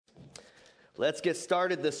Let's get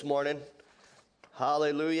started this morning.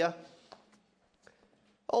 Hallelujah.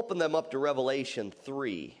 Open them up to Revelation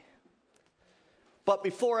 3. But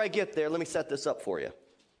before I get there, let me set this up for you.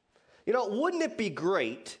 Wouldn't it be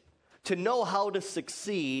great to know how to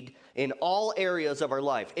succeed in all areas of our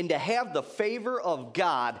life and to have the favor of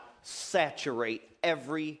God saturate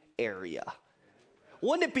every area?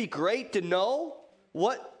 Wouldn't it be great to know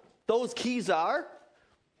what those keys are?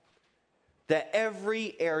 That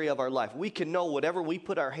every area of our life, we can know whatever we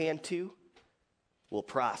put our hand to will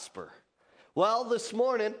prosper. Well, this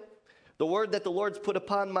morning, the word that the Lord's put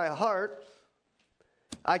upon my heart,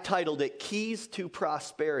 I titled it Keys to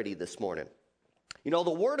Prosperity this morning. The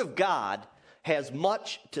Word of God has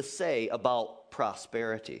much to say about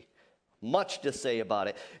prosperity. Much to say about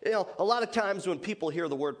it. A lot of times when people hear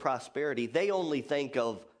the word prosperity, they only think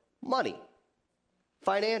of money,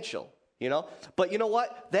 financial, But you know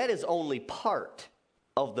what? That is only part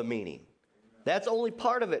of the meaning. That's only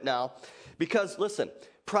part of it now. Because, listen,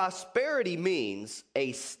 prosperity means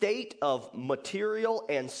a state of material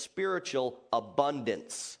and spiritual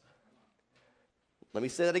abundance. Let me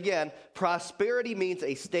say that again. Prosperity means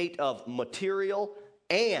a state of material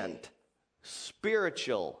and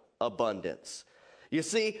spiritual abundance. You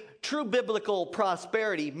see, true biblical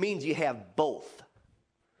prosperity means you have both.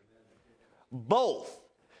 Both.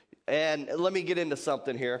 And let me get into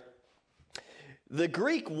something here. The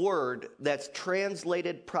Greek word that's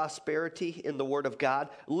translated prosperity in the Word of God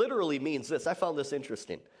literally means this. I found this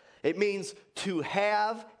interesting. It means to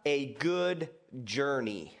have a good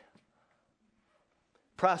journey.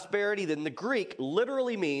 Prosperity in the Greek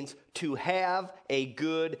literally means to have a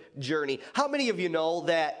good journey. How many of you know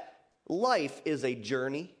that life is a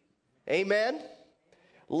journey? Amen?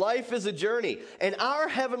 Life is a journey. And our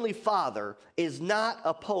Heavenly Father is not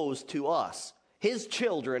opposed to us, His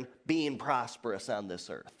children, being prosperous on this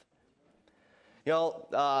earth.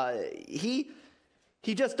 He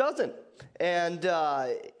just doesn't. And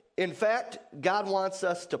in fact, God wants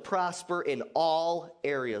us to prosper in all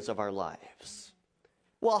areas of our lives.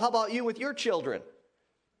 Well, how about you with your children?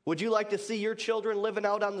 Would you like to see your children living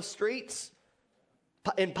out on the streets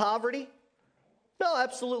in poverty? No,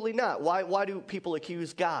 absolutely not. Why do people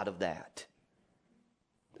accuse God of that?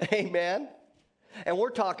 Amen? And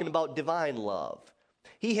we're talking about divine love.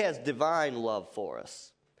 He has divine love for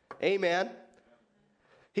us. Amen?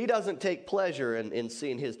 He doesn't take pleasure in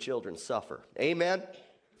seeing His children suffer. Amen?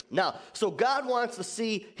 Now, so God wants to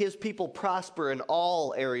see His people prosper in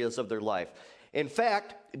all areas of their life. In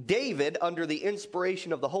fact, David, under the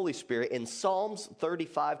inspiration of the Holy Spirit, in Psalms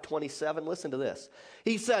 35:27, listen to this.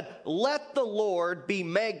 He said, "Let the Lord be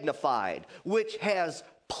magnified, which has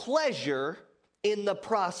pleasure in the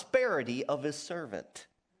prosperity of His servant."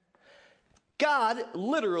 God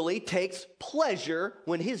literally takes pleasure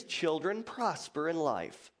when His children prosper in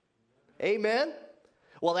life. Amen?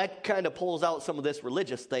 Well, that kind of pulls out some of this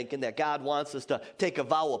religious thinking that God wants us to take a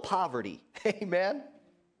vow of poverty. Amen?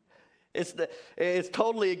 It's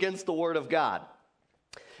totally against the Word of God.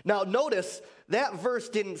 Now, notice that verse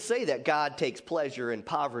didn't say that God takes pleasure in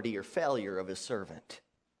poverty or failure of His servant.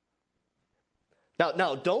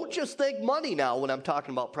 Now, don't just think money now when I'm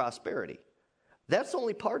talking about prosperity. That's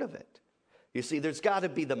only part of it. You see, there's got to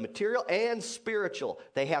be the material and spiritual.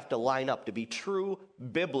 They have to line up to be true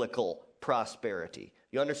biblical prosperity.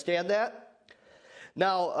 You understand that?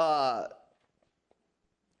 Now,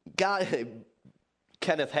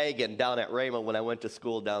 Kenneth Hagin down at Rhema, when I went to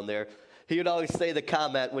school down there, he would always say the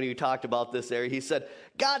comment when he talked about this area. He said,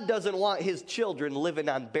 God doesn't want His children living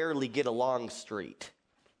on barely get along street.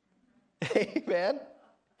 Amen?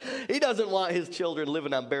 He doesn't want His children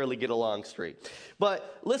living on barely get along street.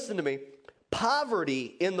 But listen to me. Poverty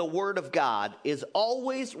in the Word of God is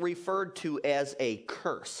always referred to as a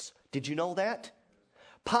curse. Did you know that?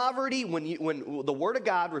 Poverty, when the Word of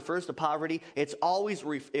God refers to poverty, it's always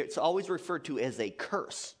referred to as a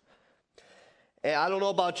curse. And I don't know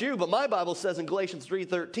about you, but my Bible says in Galatians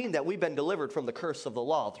 3:13 that we've been delivered from the curse of the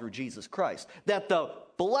law through Jesus Christ. That the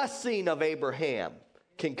blessing of Abraham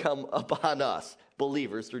can come upon us,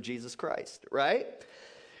 believers, through Jesus Christ, right?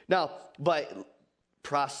 Now, but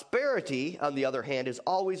prosperity, on the other hand, is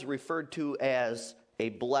always referred to as a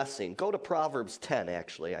blessing. Go to Proverbs 10,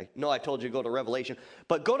 actually. I know I told you to go to Revelation,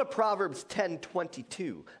 but go to Proverbs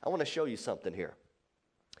 10:22. I want to show you something here.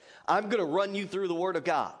 I'm going to run you through the Word of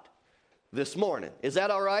God this morning. Is that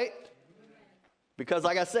all right? Because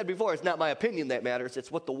like I said before, it's not my opinion that matters.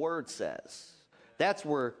 It's what the Word says. That's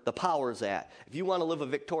where the power's at. If you want to live a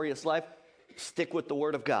victorious life, stick with the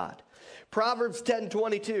Word of God. Proverbs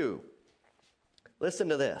 10:22. Listen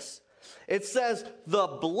to this. It says, the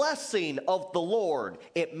blessing of the Lord,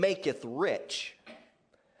 it maketh rich,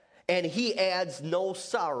 and he adds no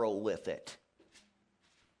sorrow with it.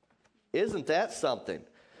 Isn't that something?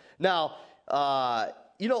 Now,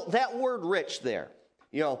 that word rich there,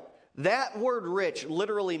 that word rich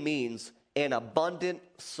literally means an abundant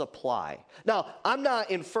supply. Now, I'm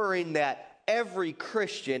not inferring that every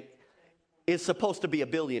Christian is supposed to be a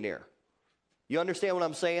billionaire. You understand what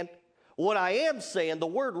I'm saying? What I am saying, the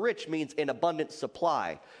word rich means an abundant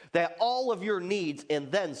supply, that all of your needs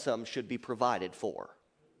and then some should be provided for.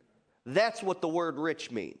 That's what the word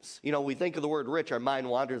rich means. We think of the word rich, our mind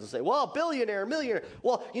wanders and say, well, billionaire, millionaire.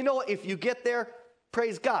 Well, if you get there,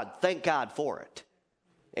 praise God. Thank God for it.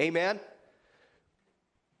 Amen?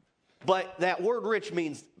 But that word rich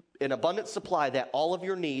means an abundant supply that all of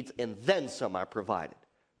your needs and then some are provided.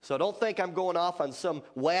 So don't think I'm going off on some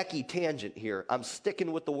wacky tangent here. I'm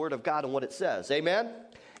sticking with the word of God and what it says. Amen?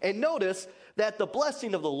 And notice that the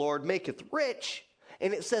blessing of the Lord maketh rich,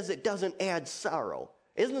 and it says it doesn't add sorrow.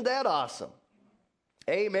 Isn't that awesome?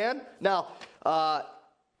 Amen? Now,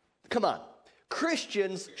 come on.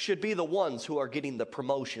 Christians should be the ones who are getting the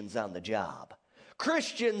promotions on the job.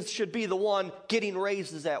 Christians should be the one getting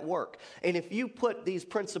raises at work. And if you put these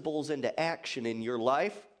principles into action in your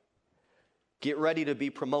life, get ready to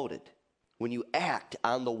be promoted when you act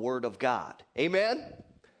on the word of God. Amen?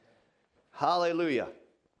 Hallelujah.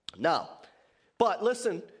 Now, but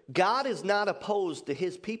listen, God is not opposed to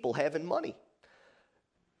his people having money.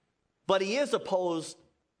 But he is opposed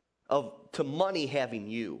to money having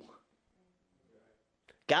you.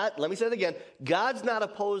 God, let me say it again. God's not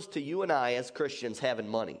opposed to you and I as Christians having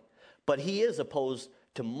money. But he is opposed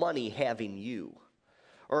to money having you.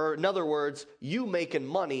 Or in other words, you making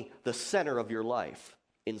money the center of your life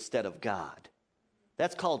instead of God.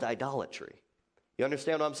 That's called idolatry. You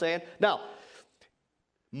understand what I'm saying? Now,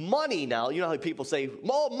 money now, you know how people say,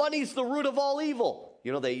 oh, money's the root of all evil.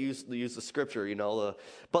 They use the scripture,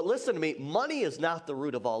 but listen to me, money is not the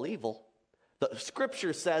root of all evil. The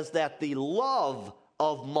scripture says that the love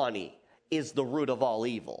of money is the root of all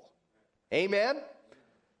evil. Amen?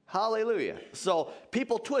 Hallelujah. So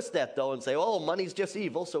people twist that, though, and say, oh, money's just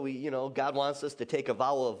evil, so God wants us to take a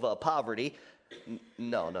vow of poverty.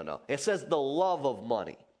 No. It says the love of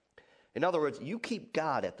money. In other words, you keep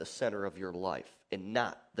God at the center of your life and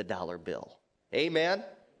not the dollar bill. Amen?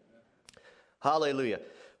 Hallelujah.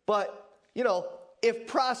 But, if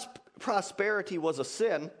prosperity was a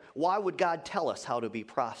sin, why would God tell us how to be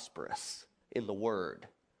prosperous in the Word?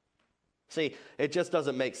 See, it just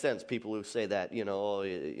doesn't make sense, people who say that,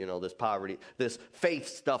 this poverty, this faith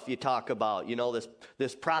stuff you talk about,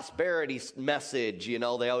 this prosperity message,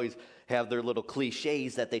 they always have their little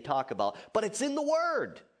cliches that they talk about, but it's in the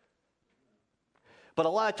Word. But a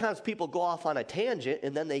lot of times people go off on a tangent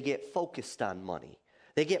and then they get focused on money.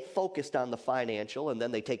 They get focused on the financial and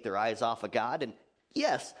then they take their eyes off of God, and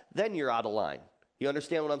yes, then you're out of line. You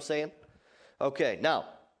understand what I'm saying? Okay, now,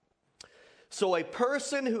 so a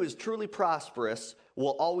person who is truly prosperous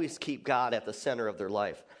will always keep God at the center of their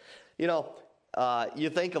life. You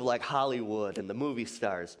think of like Hollywood and the movie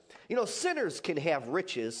stars. Sinners can have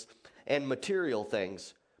riches and material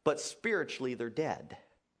things, but spiritually they're dead.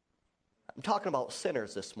 I'm talking about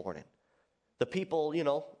sinners this morning. The people,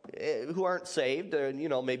 who aren't saved,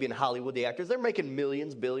 maybe in Hollywood, the actors, they're making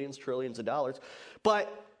millions, billions, trillions of dollars.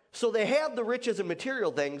 But so they have the riches and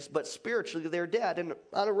material things, but spiritually they're dead and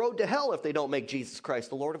on a road to hell if they don't make Jesus Christ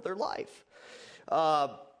the Lord of their life.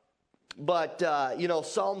 Psalm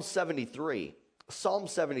 73. Psalm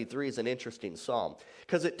 73 is an interesting psalm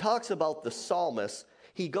because it talks about the psalmist.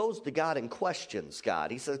 He goes to God and questions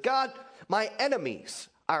God. He says, God, my enemies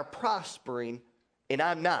are prospering and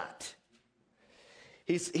I'm not.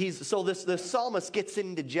 So this psalmist gets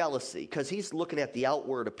into jealousy because he's looking at the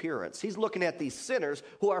outward appearance. He's looking at these sinners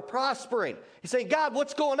who are prospering. He's saying, God,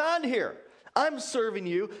 what's going on here? I'm serving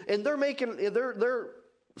you, and they're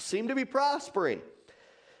seem to be prospering.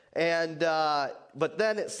 And but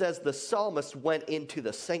then it says the psalmist went into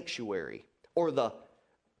the sanctuary or the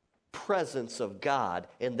presence of God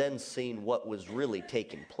and then seen what was really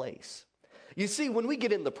taking place. You see, when we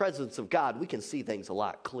get in the presence of God, we can see things a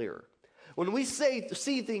lot clearer. When we see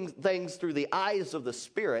things through the eyes of the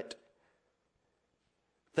Spirit,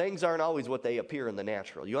 things aren't always what they appear in the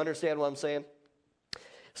natural. You understand what I'm saying?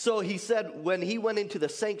 So he said, when he went into the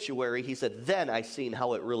sanctuary, he said, then I seen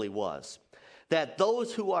how it really was. That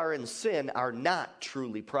those who are in sin are not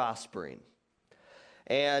truly prospering.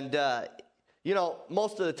 And,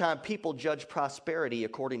 most of the time people judge prosperity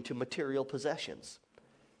according to material possessions.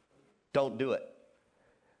 Don't do it.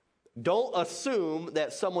 Don't assume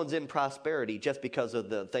that someone's in prosperity just because of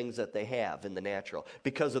the things that they have in the natural,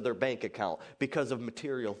 because of their bank account, because of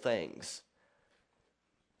material things.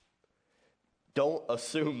 Don't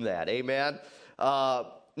assume that. Amen?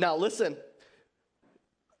 Now listen,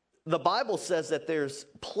 the Bible says that there's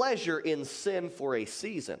pleasure in sin for a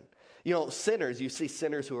season. You know, sinners, you see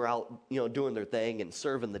sinners who are out, doing their thing and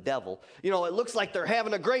serving the devil. It looks like they're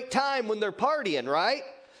having a great time when they're partying, right?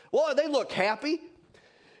 Well, they look happy.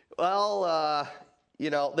 Well,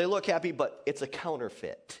 they look happy, but it's a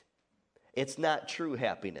counterfeit. It's not true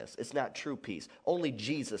happiness. It's not true peace. Only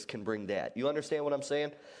Jesus can bring that. You understand what I'm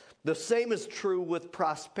saying? The same is true with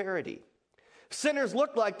prosperity. Sinners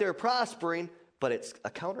look like they're prospering, but it's a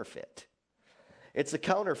counterfeit. It's a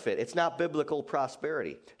counterfeit. It's not biblical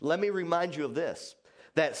prosperity. Let me remind you of this,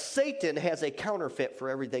 that Satan has a counterfeit for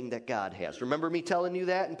everything that God has. Remember me telling you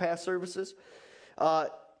that in past services?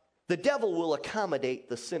 The devil will accommodate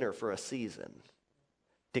the sinner for a season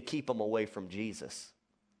to keep him away from Jesus.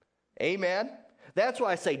 Amen? That's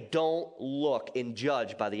why I say don't look and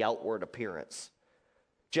judge by the outward appearance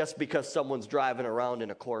just because someone's driving around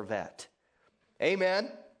in a Corvette. Amen?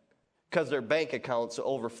 Because their bank account's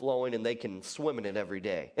overflowing and they can swim in it every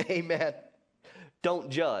day. Amen? Don't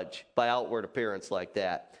judge by outward appearance like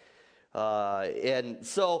that. And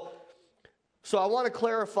so I want to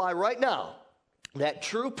clarify right now that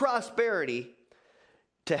true prosperity,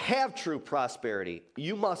 to have true prosperity,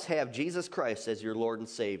 you must have Jesus Christ as your Lord and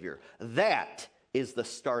Savior. That is the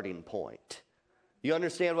starting point. You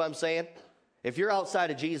understand what I'm saying? If you're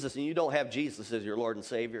outside of Jesus and you don't have Jesus as your Lord and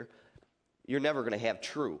Savior, you're never going to have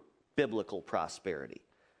true biblical prosperity.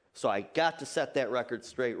 So I got to set that record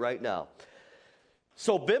straight right now.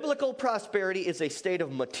 So biblical prosperity is a state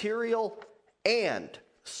of material and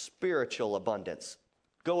spiritual abundance.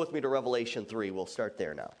 Go with me to Revelation 3. We'll start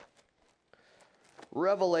there now.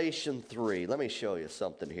 Revelation 3. Let me show you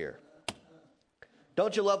something here.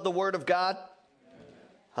 Don't you love the Word of God?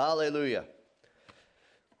 Hallelujah.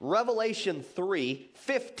 Revelation 3,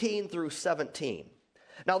 15 through 17.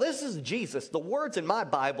 Now this is Jesus. The words in my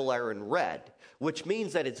Bible are in red, which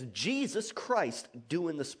means that it's Jesus Christ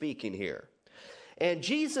doing the speaking here. And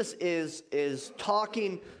Jesus is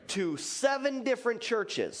talking to 7 different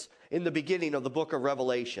churches in the beginning of the book of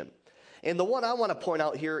Revelation. And the one I want to point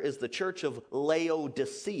out here is the church of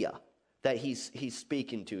Laodicea that he's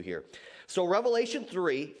speaking to here. So Revelation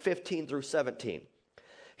 3, 15 through 17.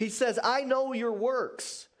 He says, I know your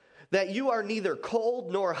works, that you are neither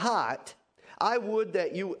cold nor hot. I would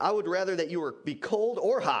rather that you be cold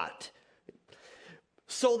or hot.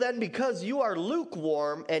 So then, because you are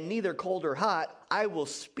lukewarm and neither cold or hot, I will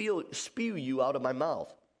spew you out of my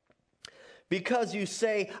mouth. Because you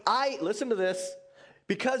say, listen to this,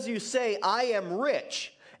 because you say, I am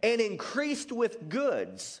rich and increased with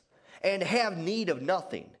goods and have need of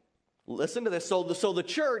nothing. Listen to this. So the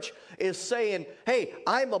church is saying, hey,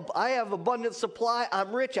 I have abundant supply,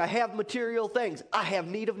 I'm rich, I have material things, I have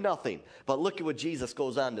need of nothing. But look at what Jesus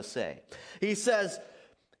goes on to say. He says,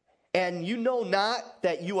 and you know not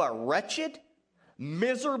that you are wretched,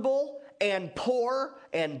 miserable, and poor,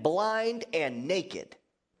 and blind, and naked.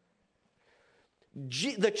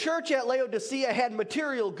 The church at Laodicea had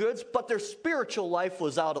material goods, but their spiritual life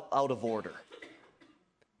was out of order.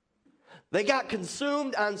 They got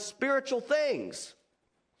consumed on spiritual things.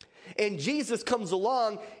 And Jesus comes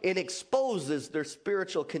along and exposes their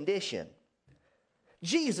spiritual condition.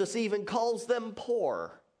 Jesus even calls them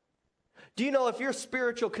poor. Do you know if your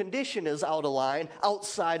spiritual condition is out of line,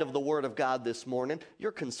 outside of the Word of God this morning,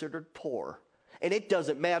 you're considered poor. And it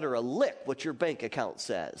doesn't matter a lick what your bank account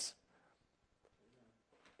says.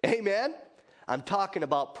 Amen? I'm talking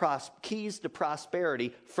about keys to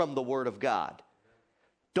prosperity from the Word of God.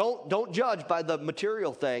 Don't judge by the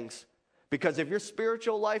material things, because if your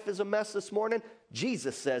spiritual life is a mess this morning,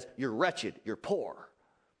 Jesus says you're wretched, you're poor.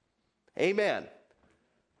 Amen.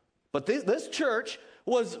 But this church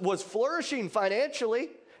was flourishing financially,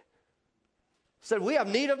 said we have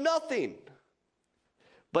need of nothing.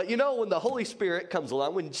 But you know, when the Holy Spirit comes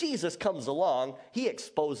along, when Jesus comes along, he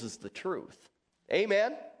exposes the truth.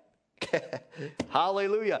 Amen?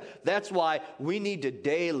 Hallelujah. That's why we need to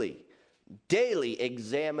daily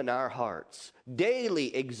examine our hearts,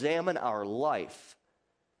 daily examine our life.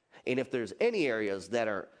 And if there's any areas that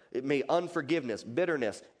are, it may unforgiveness,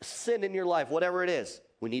 bitterness, sin in your life, whatever it is,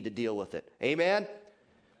 we need to deal with it. Amen?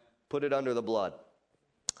 Put it under the blood.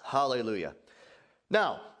 Hallelujah.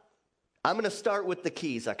 Now, I'm going to start with the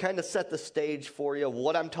keys. I kind of set the stage for you of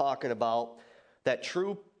what I'm talking about. That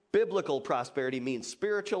true biblical prosperity means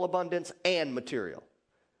spiritual abundance and material.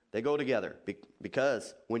 They go together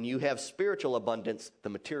because when you have spiritual abundance, the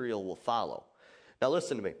material will follow. Now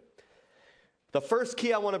listen to me. The first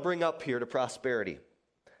key I want to bring up here to prosperity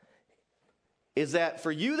is that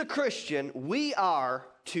for you, the Christian, we are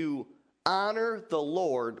to honor the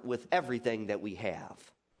Lord with everything that we have.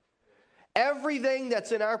 Everything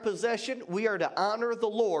that's in our possession, we are to honor the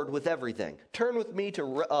Lord with everything. Turn with me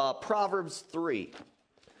to Proverbs 3.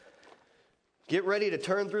 Get ready to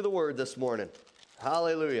turn through the Word this morning.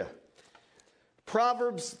 Hallelujah.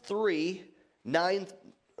 Proverbs 3, 9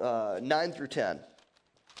 through 10.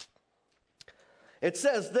 It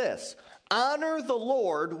says this, honor the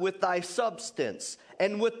Lord with thy substance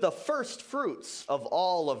and with the first fruits of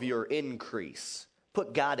all of your increase.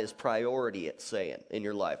 Put God as priority, it's saying, in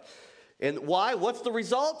your life. And why? What's the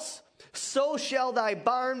results? So shall thy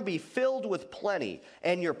barn be filled with plenty,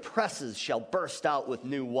 and your presses shall burst out with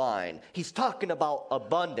new wine. He's talking about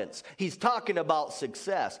abundance. He's talking about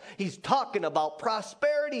success. He's talking about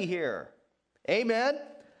prosperity here. Amen?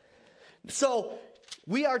 So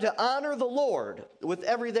we are to honor the Lord with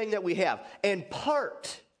everything that we have. And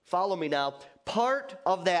follow me now, part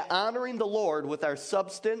of that honoring the Lord with our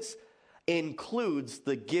substance includes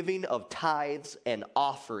the giving of tithes and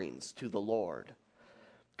offerings to the Lord.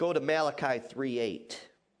 Go to Malachi 3:8.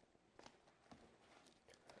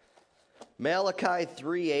 Malachi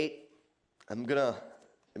 3:8.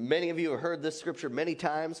 Many of you have heard this scripture many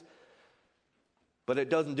times, but it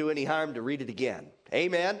doesn't do any harm to read it again.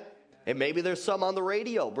 Amen? And maybe there's some on the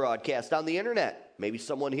radio broadcast, on the internet. Maybe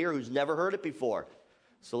someone here who's never heard it before.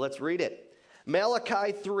 So let's read it.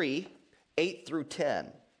 Malachi 3:8 through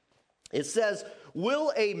 10. It says,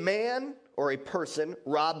 will a man or a person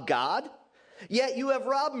rob God? Yet you have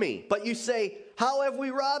robbed me. But you say, how have we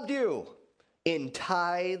robbed you? In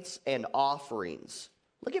tithes and offerings.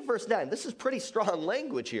 Look at verse 9. This is pretty strong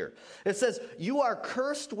language here. It says, you are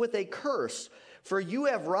cursed with a curse, for you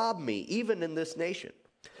have robbed me, even in this nation.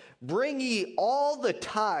 Bring ye all the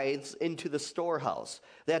tithes into the storehouse,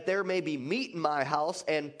 that there may be meat in my house,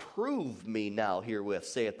 and prove me now herewith,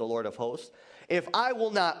 saith the Lord of hosts, if I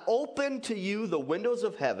will not open to you the windows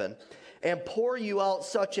of heaven, and pour you out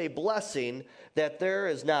such a blessing that there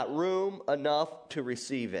is not room enough to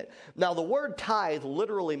receive it. Now, the word tithe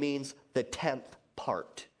literally means the 10th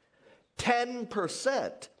part.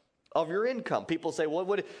 10% of your income. People say,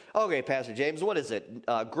 well, okay, Pastor James, what is it?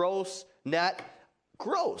 Gross, net?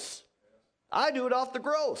 Gross. I do it off the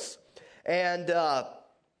gross. And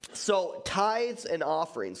so tithes and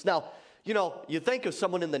offerings. Now, you think of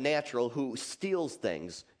someone in the natural who steals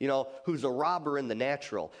things, who's a robber in the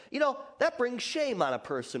natural. That brings shame on a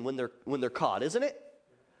person when they're caught, isn't it?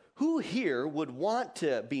 Who here would want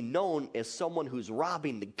to be known as someone who's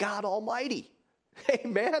robbing the God Almighty?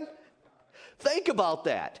 Amen? Think about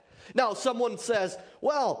that. Now, someone says,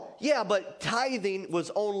 well, yeah, but tithing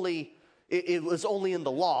was only in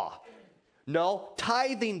the law. No,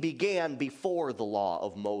 tithing began before the law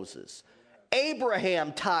of Moses.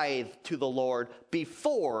 Abraham tithed to the Lord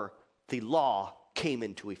before the law came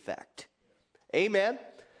into effect. Amen?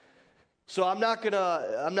 So I'm not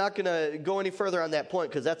gonna go any further on that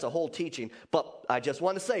point because that's a whole teaching. But I just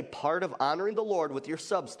want to say part of honoring the Lord with your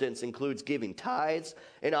substance includes giving tithes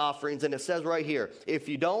and offerings. And it says right here, if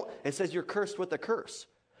you don't, it says you're cursed with a curse.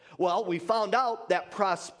 Well, we found out that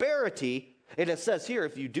prosperity, and it says here,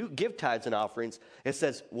 if you do give tithes and offerings, it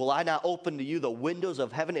says, will I not open to you the windows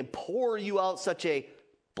of heaven and pour you out such a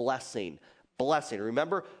blessing? Blessing.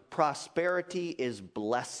 Remember, prosperity is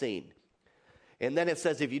blessing. And then it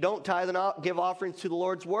says, if you don't tithe and give offerings to the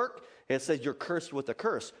Lord's work, it says you're cursed with a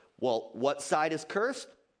curse. Well, what side is cursed?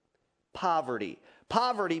 Poverty.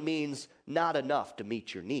 Poverty means not enough to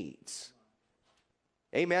meet your needs.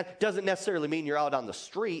 Amen. Doesn't necessarily mean you're out on the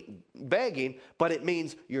street begging, but it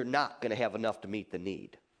means you're not going to have enough to meet the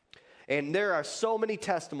need. And there are so many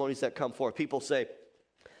testimonies that come forth. People say,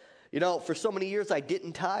 for so many years I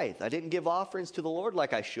didn't tithe. I didn't give offerings to the Lord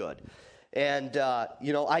like I should. And,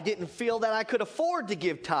 I didn't feel that I could afford to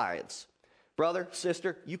give tithes. Brother,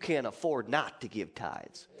 sister, you can't afford not to give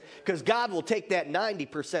tithes. Because God will take that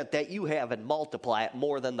 90% that you have and multiply it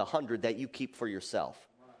more than the 100 that you keep for yourself.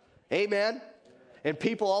 Amen? And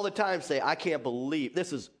people all the time say, I can't believe,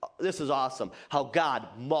 this is awesome, how God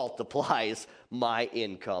multiplies my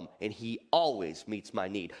income. And He always meets my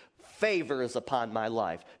need. Favor is upon my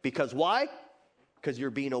life. Because why? Because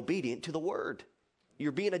you're being obedient to the Word.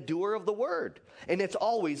 You're being a doer of the Word. And it's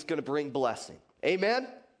always going to bring blessing. Amen?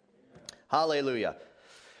 Hallelujah.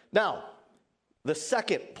 Now, the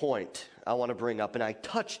second point I want to bring up, and I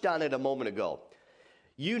touched on it a moment ago.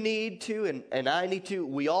 You need to, and I need to,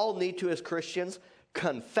 we all need to as Christians,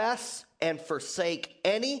 confess and forsake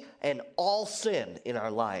any and all sin in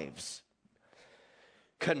our lives.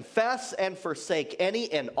 Confess and forsake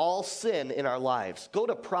any and all sin in our lives. Go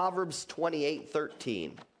to Proverbs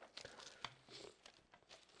 28:13.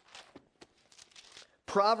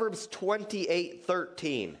 Proverbs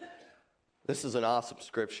 28:13. This is an awesome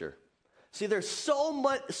scripture. See, there's so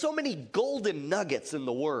many golden nuggets in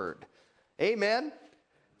the Word. Amen?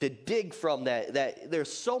 To dig from that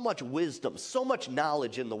there's so much wisdom, so much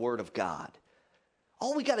knowledge in the Word of God.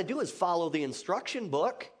 All we got to do is follow the instruction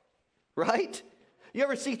book, right? You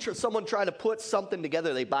ever see someone try to put something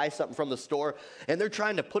together? They buy something from the store, and they're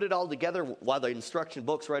trying to put it all together while the instruction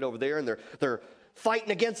book's right over there, and they're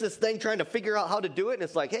fighting against this thing, trying to figure out how to do it. And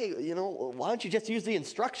it's like, hey, why don't you just use the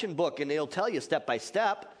instruction book, and it'll tell you step by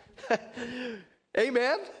step.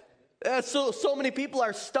 Amen? So many people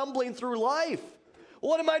are stumbling through life.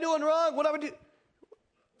 What am I doing wrong? What am I doing?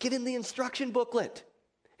 Get in the instruction booklet.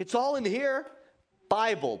 It's all in here.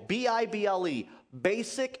 Bible, B-I-B-L-E,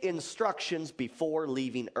 basic instructions before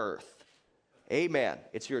leaving earth. Amen.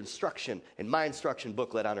 It's your instruction and my instruction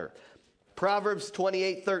booklet on earth. Proverbs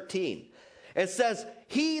 28:13. It says,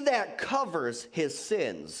 he that covers his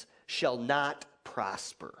sins shall not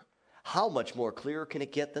prosper. How much more clear can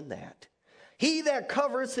it get than that? He that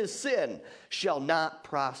covers his sin shall not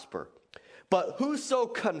prosper. But whoso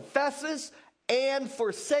confesses and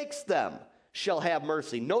forsakes them shall have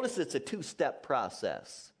mercy. Notice it's a two-step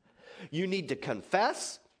process. You need to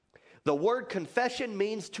confess. The word confession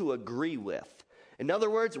means to agree with. In other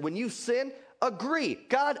words, when you sin, agree.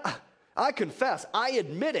 God, I confess. I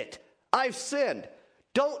admit it. I've sinned.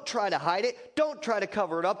 Don't try to hide it. Don't try to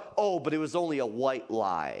cover it up. Oh, but it was only a white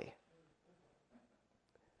lie.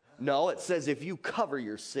 No, it says if you cover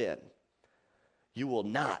your sin, you will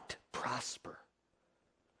not prosper.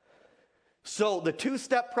 So the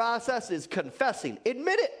two-step process is confessing.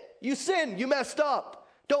 Admit it. You sinned. You messed up.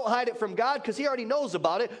 Don't hide it from God because he already knows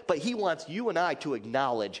about it, but he wants you and I to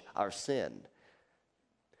acknowledge our sin.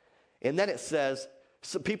 And then it says,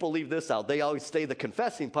 so people leave this out. They always say the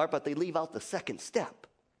confessing part, but they leave out the second step.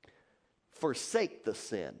 Forsake the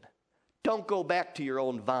sin. Don't go back to your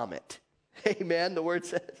own vomit. Amen, the word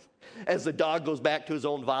says. As the dog goes back to his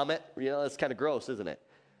own vomit. That's kind of gross, isn't it?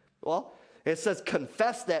 Well, it says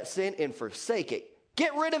confess that sin and forsake it.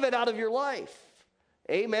 Get rid of it out of your life.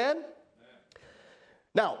 Amen?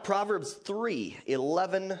 Now, Proverbs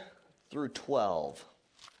 3:11 through 12.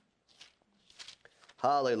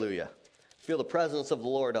 Hallelujah. Feel the presence of the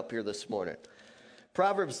Lord up here this morning.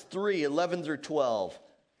 Proverbs 3:11 through 12.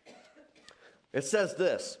 It says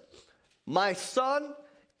this, my son,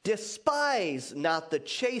 despise not the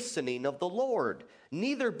chastening of the Lord,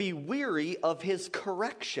 neither be weary of his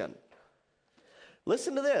correction.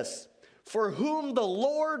 Listen to this. For whom the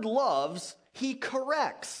Lord loves, he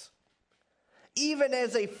corrects, even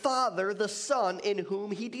as a father the son in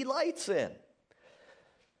whom he delights in.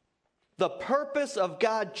 The purpose of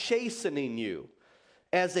God chastening you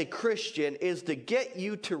as a Christian is to get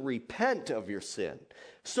you to repent of your sin.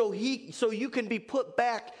 So you can be put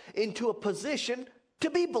back into a position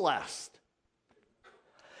to be blessed.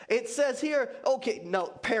 It says here, okay, now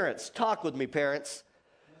parents, talk with me, parents.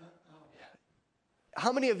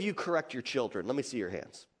 How many of you correct your children? Let me see your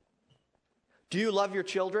hands. Do you love your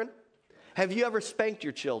children? Have you ever spanked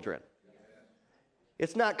your children?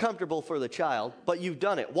 It's not comfortable for the child, but you've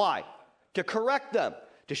done it. Why? To correct them,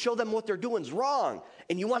 to show them what they're doing is wrong.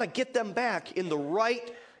 And you want to get them back into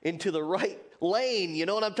the right lane. You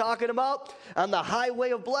know what I'm talking about? On the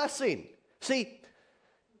highway of blessing. See,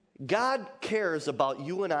 God cares about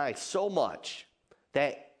you and I so much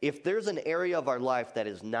that if there's an area of our life that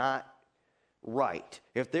is not right,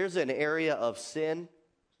 if there's an area of sin,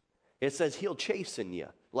 it says he'll chasten you,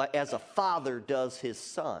 like as a father does his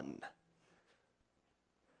son.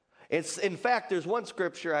 In fact, there's one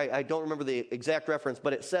scripture, I don't remember the exact reference,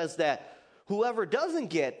 but it says that whoever doesn't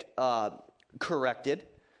get corrected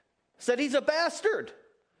said he's a bastard.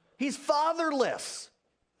 He's fatherless.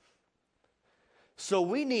 So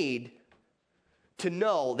we need to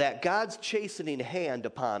know that God's chastening hand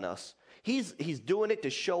upon us, he's doing it to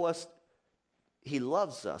show us he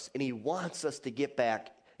loves us and he wants us to get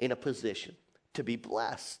back in a position to be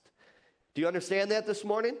blessed. Do you understand that this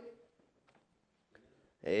morning?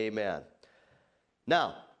 Amen.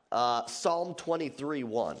 Now, Psalm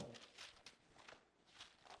 23:1.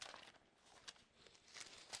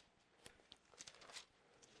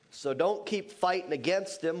 So don't keep fighting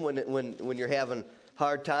against him when you're having a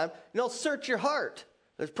hard time. Search your heart.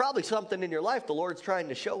 There's probably something in your life the Lord's trying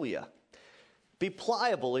to show you. Be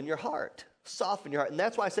pliable in your heart. Soften your heart. And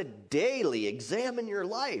that's why I said daily examine your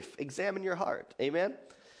life. Examine your heart. Amen?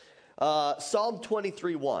 Psalm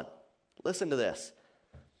 23:1. Listen to this.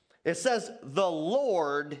 It says, "The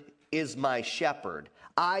Lord is my shepherd.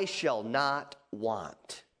 I shall not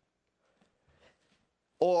want.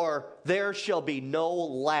 Or there shall be no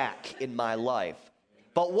lack in my life."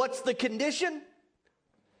 But what's the condition?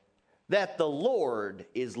 That the Lord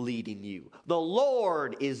is leading you. The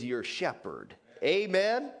Lord is your shepherd.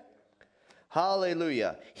 Amen?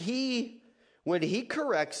 Hallelujah. When he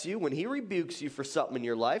corrects you, when he rebukes you for something in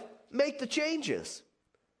your life, make the changes.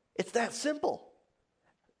 It's that simple.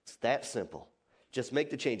 It's that simple. Just make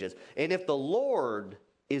the changes. And if the Lord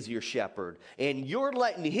is your shepherd and you're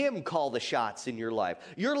letting him call the shots in your life,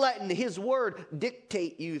 you're letting his word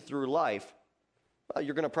dictate you through life, well,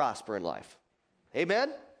 you're going to prosper in life.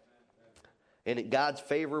 Amen? And God's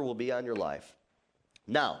favor will be on your life.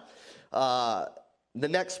 Now, the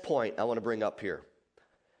next point I want to bring up here.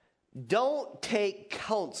 Don't take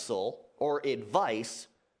counsel or advice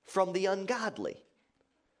from the ungodly.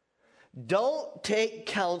 Don't take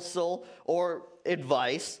counsel or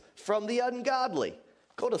advice from the ungodly.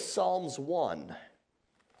 Go to Psalms 1.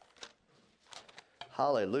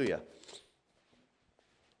 Hallelujah.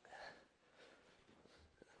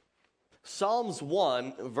 Psalms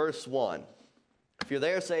 1, verse 1. If you're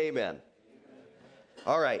there, say amen. Amen.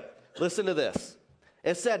 All right, listen to this.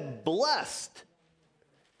 It said, "Blessed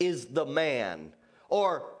is the man,"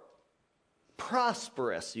 or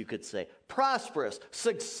prosperous, you could say. Prosperous,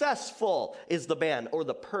 successful is the man or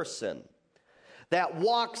the person that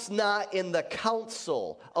walks not in the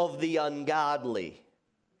counsel of the ungodly,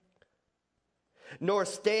 nor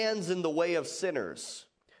stands in the way of sinners,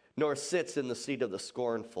 nor sits in the seat of the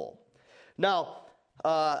scornful. Now,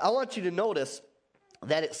 I want you to notice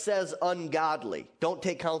that it says ungodly. Don't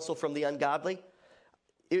take counsel from the ungodly.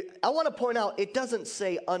 I want to point out, it doesn't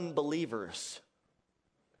say unbelievers.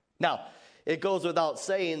 Now, it goes without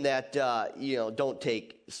saying that, don't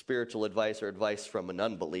take spiritual advice or advice from an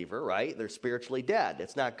unbeliever, right? They're spiritually dead.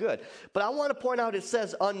 It's not good. But I want to point out it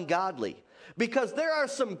says ungodly, because there are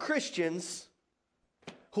some Christians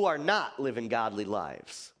who are not living godly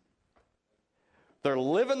lives. They're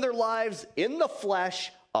living their lives in the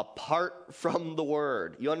flesh apart from the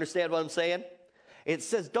word. You understand what I'm saying? It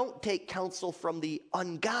says don't take counsel from the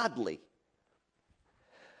ungodly.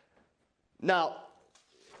 Now,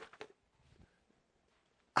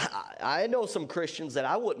 I know some Christians that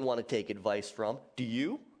I wouldn't want to take advice from. Do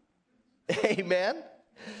you? Amen?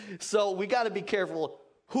 So we got to be careful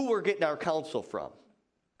who we're getting our counsel from.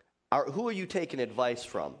 Who are you taking advice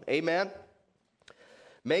from? Amen?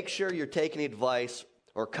 Make sure you're taking advice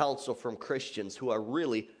or counsel from Christians who are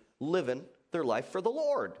really living their life for the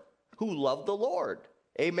Lord, who love the Lord.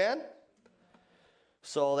 Amen?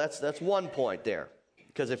 So that's one point there.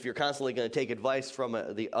 Because if you're constantly going to take advice from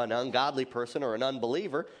an ungodly person or an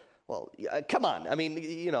unbeliever, well, come on. I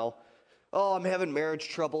mean, oh, I'm having marriage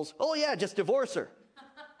troubles. Oh, yeah, just divorce her.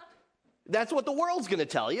 That's what the world's going to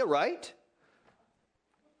tell you, right?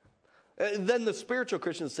 Then the spiritual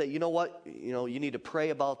Christians say, you know what, you need to pray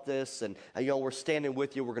about this, and, we're standing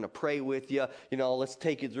with you, we're going to pray with you, let's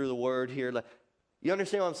take you through the word here. You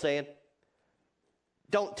understand what I'm saying?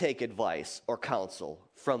 Don't take advice or counsel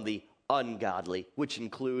from the ungodly, which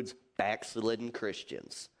includes backslidden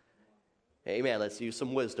Christians. Amen. Let's use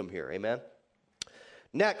some wisdom here. Amen.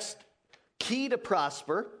 Next, key to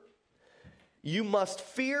prosper, you must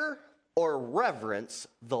fear or reverence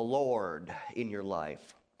the Lord in your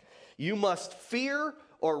life. You must fear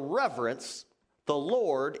or reverence the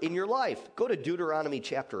Lord in your life. Go to Deuteronomy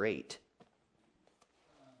chapter 8.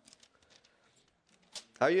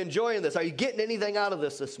 Are you enjoying this? Are you getting anything out of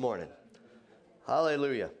this morning?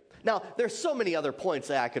 Hallelujah. Now, there's so many other points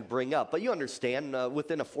that I could bring up, but you understand,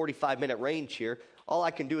 within a 45-minute range here, all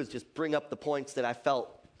I can do is just bring up the points that I felt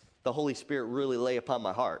the Holy Spirit really lay upon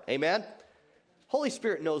my heart. Amen? Holy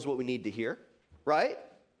Spirit knows what we need to hear, right?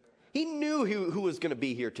 He knew who was going to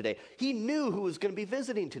be here today. He knew who was going to be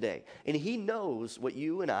visiting today. And he knows what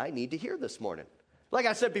you and I need to hear this morning. Like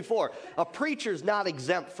I said before, a preacher's not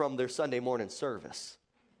exempt from their Sunday morning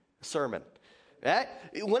sermon. Right?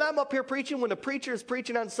 When I'm up here preaching, when a preacher is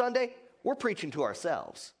preaching on Sunday, we're preaching to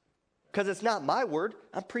ourselves. Because it's not my word,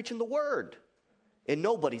 I'm preaching the word. And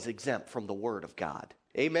nobody's exempt from the word of God.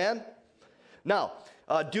 Amen? Now,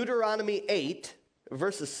 Deuteronomy 8,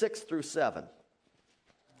 verses 6 through 7.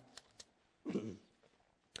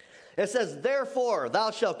 It says, "Therefore thou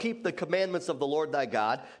shalt keep the commandments of the Lord thy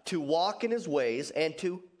God, to walk in his ways and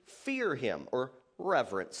to fear him," or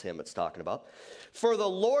reverence him, it's talking about. "For the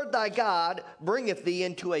Lord thy God bringeth thee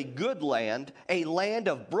into a good land, a land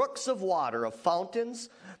of brooks of water, of fountains,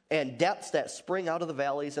 and depths that spring out of the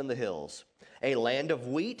valleys and the hills. A land of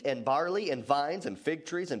wheat and barley and vines and fig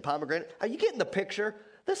trees and pomegranate. Are you getting the picture?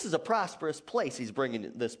 This is a prosperous place he's bringing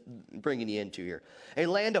you into here. A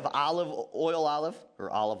land of olive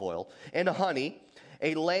oil, and honey.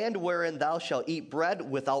 A land wherein thou shalt eat bread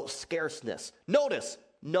without scarceness. Notice,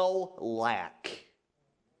 no lack.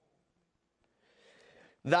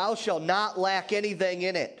 Thou shalt not lack anything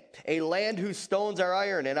in it. A land whose stones are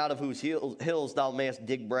iron, and out of whose hills thou mayest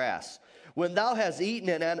dig brass. When thou hast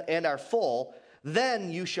eaten and are full,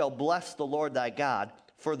 then you shall bless the Lord thy God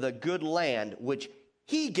for the good land which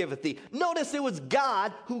he giveth thee. Notice it was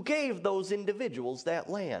God who gave those individuals that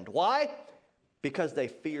land. Why? Because they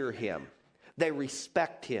fear him. They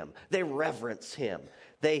respect him. They reverence him.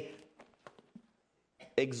 They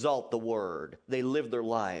exalt the word. They live their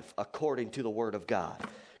life according to the word of God.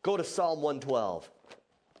 Go to Psalm 112.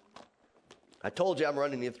 I told you I'm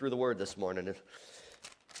running you through the word this morning.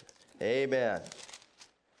 Amen.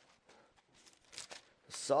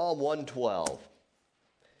 Psalm 112.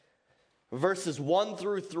 Verses 1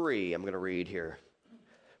 through 3, I'm going to read here.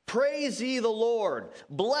 Praise ye the Lord.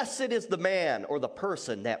 Blessed is the man or the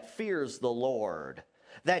person that fears the Lord,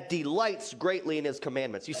 that delights greatly in his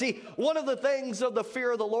commandments. You see, one of the things of the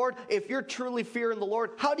fear of the Lord, if you're truly fearing the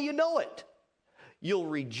Lord, how do you know it? You'll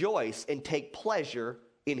rejoice and take pleasure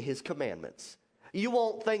in his commandments. You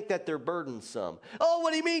won't think that they're burdensome. Oh,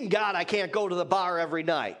 what do you mean, God, I can't go to the bar every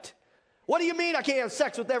night? What do you mean I can't have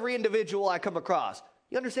sex with every individual I come across?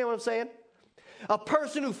 You understand what I'm saying? A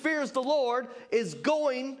person who fears the Lord is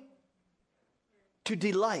going to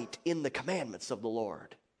delight in the commandments of the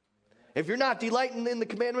Lord. If you're not delighting in the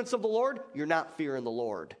commandments of the Lord, you're not fearing the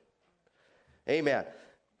Lord. Amen.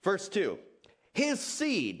 Verse 2. His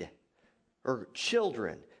seed, or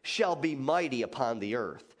children, shall be mighty upon the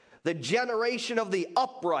earth. The generation of the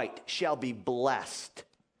upright shall be blessed,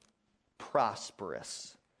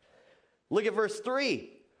 prosperous. Look at verse 3.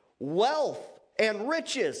 Wealth and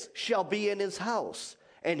riches shall be in his house,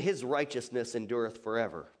 and his righteousness endureth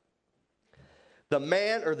forever. The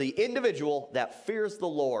man or the individual that fears the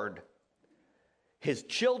Lord, his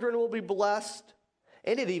children will be blessed,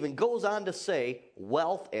 and it even goes on to say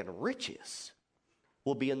wealth and riches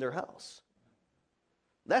will be in their house.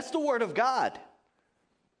 That's the word of God.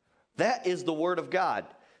 That is the word of God.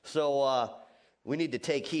 So we need to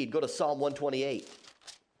take heed. Go to Psalm 128.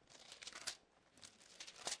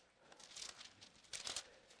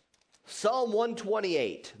 Psalm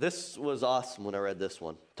 128. This was awesome when I read this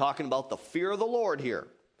one. Talking about the fear of the Lord here.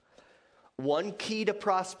 One key to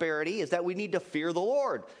prosperity is that we need to fear the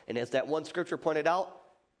Lord. And as that one scripture pointed out,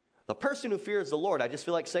 the person who fears the Lord, I just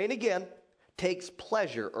feel like saying again, takes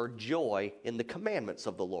pleasure or joy in the commandments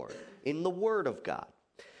of the Lord, in the word of God.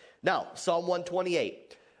 Now, Psalm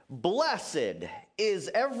 128. Blessed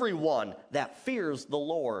is everyone that fears the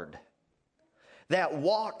Lord, that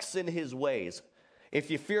walks in his ways.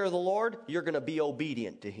 If you fear the Lord, you're going to be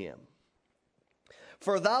obedient to him.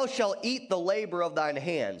 For thou shalt eat the labor of thine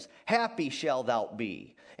hands. Happy shalt thou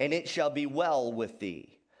be, and it shall be well with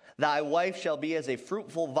thee. Thy wife shall be as a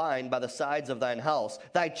fruitful vine by the sides of thine house,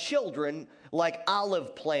 thy children like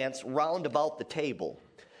olive plants round about the table.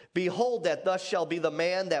 Behold, that thus shall be the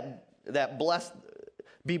man that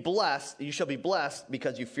be blessed. You shall be blessed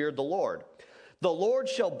because you feared the Lord. The Lord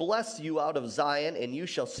shall bless you out of Zion, and you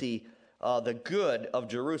shall see the good of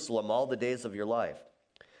Jerusalem all the days of your life.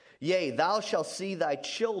 Yea, thou shalt see thy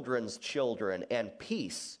children's children, and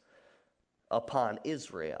peace upon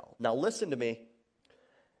Israel. Now listen to me.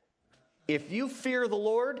 If you fear the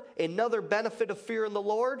Lord, another benefit of fearing the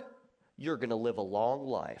Lord, you're going to live a long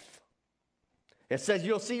life. It says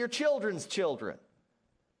you'll see your children's children.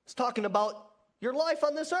 It's talking about your life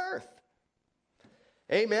on this earth.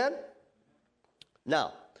 Amen?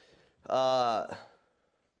 Now,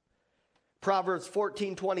 Proverbs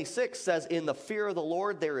 14:26 says, in the fear of the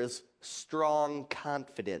Lord there is strong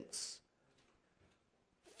confidence.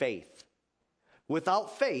 Faith.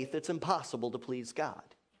 Without faith, it's impossible to please God.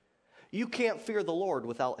 You can't fear the Lord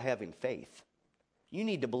without having faith. You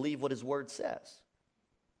need to believe what his word says.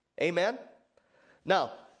 Amen?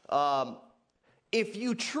 Now, if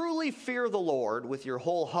you truly fear the Lord with your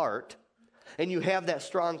whole heart, and you have that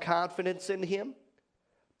strong confidence in him,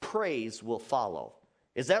 praise will follow.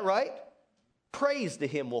 Is that right? Praise to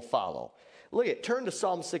him will follow. Look at, turn to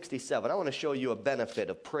Psalm 67. I want to show you a benefit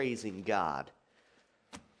of praising God.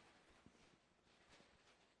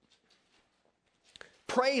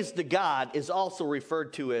 Praise to God is also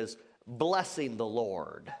referred to as blessing the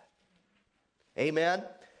Lord. Amen?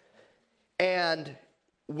 And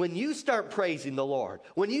when you start praising the Lord,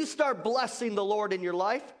 when you start blessing the Lord in your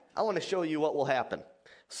life, I want to show you what will happen.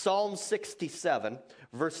 Psalm 67,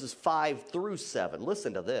 verses 5 through 7.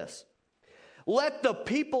 Listen to this. Let the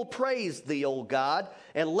people praise thee, O God,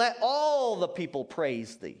 and let all the people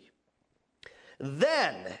praise thee.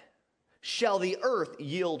 Then shall the earth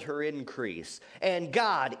yield her increase, and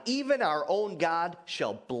God, even our own God,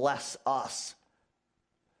 shall bless us,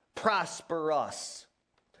 prosper us.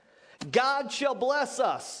 God shall bless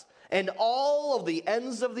us, and all of the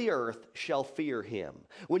ends of the earth shall fear him.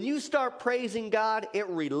 When you start praising God, it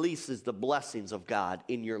releases the blessings of God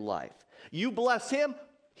in your life. You bless him,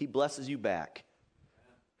 he blesses you back.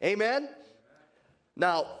 Amen?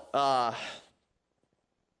 Now, I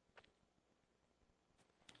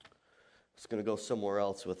was going to go somewhere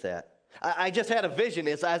else with that. I just had a vision.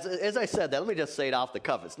 As I said that, let me just say it off the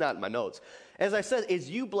cuff. It's not in my notes. As I said, as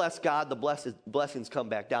you bless God, the blessings come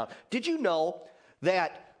back down. Did you know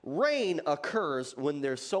that rain occurs when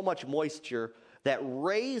there's so much moisture that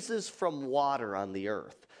raises from water on the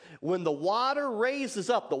earth? When the water raises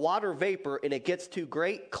up, the water vapor, and it gets too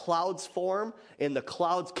great, clouds form, and the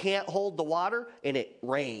clouds can't hold the water, and it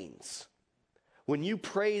rains. When you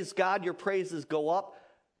praise God, your praises go up,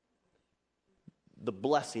 the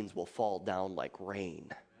blessings will fall down like rain.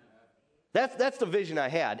 That's the vision I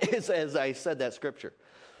had as I said that scripture.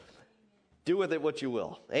 Do with it what you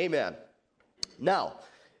will. Amen. Now,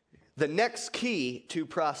 the next key to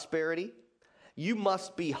prosperity, you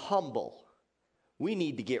must be humble. We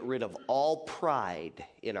need to get rid of all pride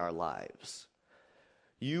in our lives.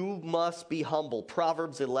 You must be humble.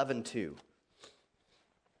 Proverbs 11:2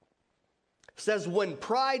 says, when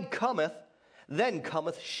pride cometh, then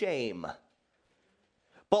cometh shame.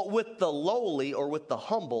 But with the lowly, or with the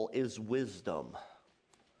humble, is wisdom.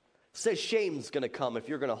 It says shame's going to come if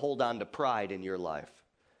you're going to hold on to pride in your life.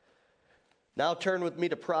 Now turn with me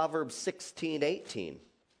to Proverbs 16:18.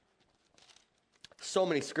 So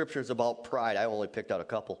many scriptures about pride. I only picked out a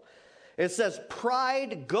couple. It says,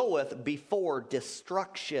 pride goeth before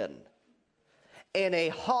destruction, and a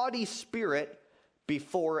haughty spirit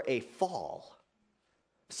before a fall.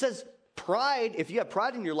 It says pride, if you have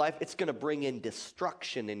pride in your life, it's going to bring in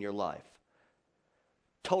destruction in your life.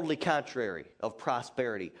 Totally contrary of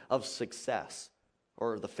prosperity, of success,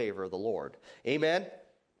 or the favor of the Lord. Amen?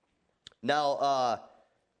 Now,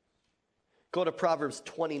 go to Proverbs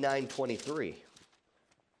 29:23.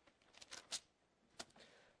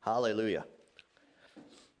 Hallelujah.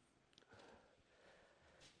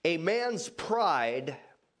 A man's pride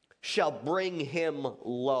shall bring him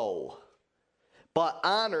low, but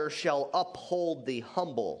honor shall uphold the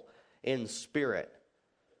humble in spirit.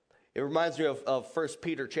 It reminds me of 1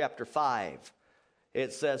 Peter chapter 5.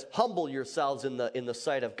 It says, humble yourselves in the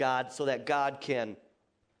sight of God so that God can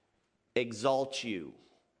exalt you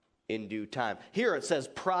in due time. Here it says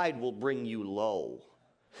pride will bring you low.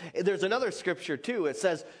 There's another scripture too. It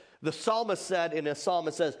says, the psalmist said in a psalm,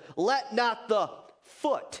 it says, let not the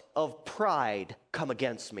foot of pride come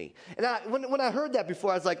against me. And when I heard that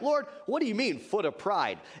before, I was like, Lord, what do you mean foot of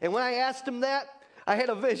pride? And when I asked him that, I had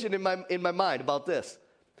a vision in my mind about this.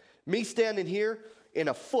 Me standing here and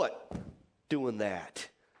a foot doing that,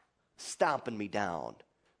 stomping me down.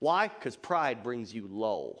 Why? Because pride brings you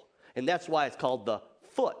low. And that's why it's called the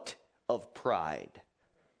foot of pride.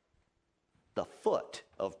 The foot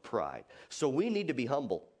of pride. So we need to be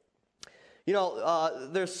humble. You know,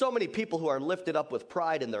 there's so many people who are lifted up with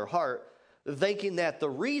pride in their heart, thinking that the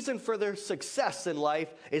reason for their success in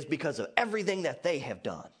life is because of everything that they have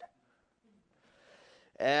done.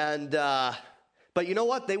 And, but you know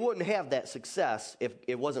what? They wouldn't have that success if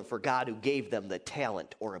it wasn't for God who gave them the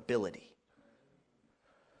talent or ability.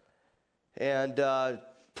 And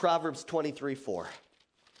Proverbs 23:4.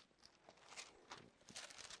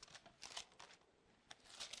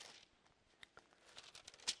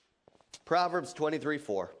 Proverbs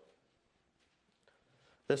 23:4.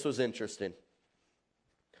 This was interesting.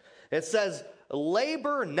 It says,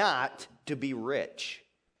 labor not to be rich.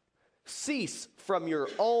 Cease from your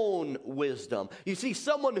own wisdom. You see,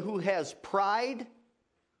 someone who has pride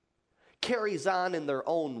carries on in their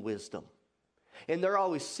own wisdom. And they're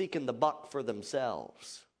always seeking the buck for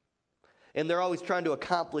themselves. And they're always trying to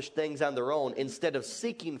accomplish things on their own instead of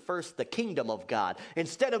seeking first the kingdom of God.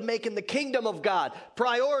 Instead of making the kingdom of God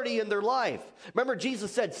priority in their life. Remember, Jesus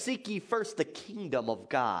said, seek ye first the kingdom of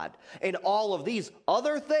God. And all of these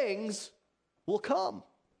other things will come.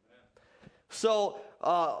 So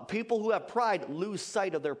people who have pride lose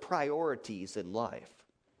sight of their priorities in life.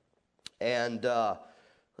 And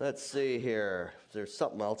let's see here. There's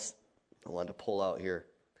something else I wanted to pull out here.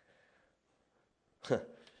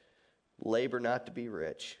 Labor not to be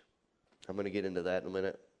rich. I'm going to get into that in a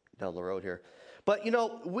minute down the road here. But, you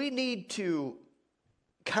know, we need to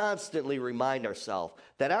constantly remind ourselves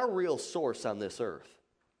that our real source on this earth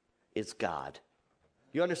is God.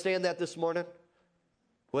 You understand that this morning?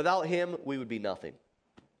 Without him, we would be nothing.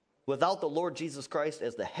 Without the Lord Jesus Christ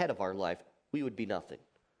as the head of our life, we would be nothing.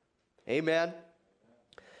 Amen?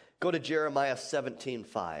 Go to Jeremiah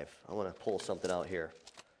 17:5. I want to pull something out here.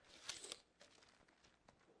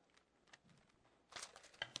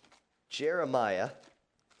 Jeremiah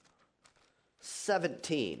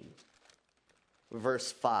 17,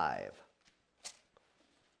 verse 5.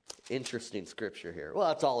 Interesting scripture here.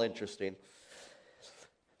 Well, it's all interesting.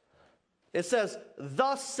 It says,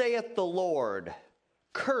 "Thus saith the Lord,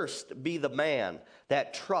 cursed be the man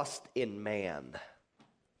that trusts in man,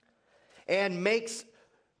 and makes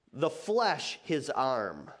the flesh his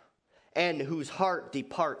arm, and whose heart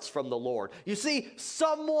departs from the Lord." You see,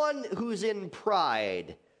 someone who's in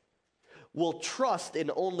pride will trust in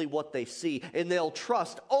only what they see, and they'll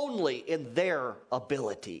trust only in their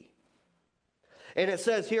ability. And it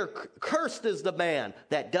says here, cursed is the man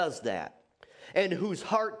that does that, and whose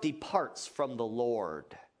heart departs from the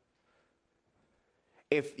Lord.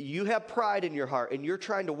 If you have pride in your heart and you're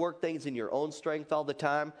trying to work things in your own strength all the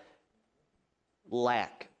time,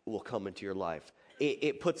 lack will come into your life.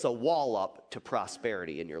 It puts a wall up to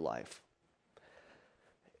prosperity in your life.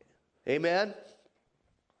 Amen?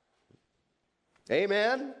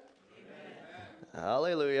 Amen? Amen.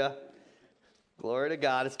 Hallelujah. Glory to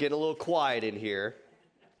God. It's getting a little quiet in here.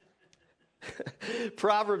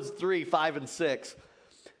 Proverbs 3, 5, and 6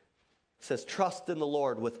 says, "Trust in the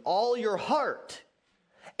Lord with all your heart,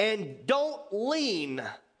 and don't lean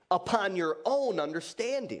upon your own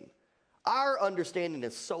understanding." Our understanding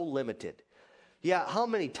is so limited. Yeah, how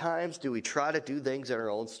many times do we try to do things in our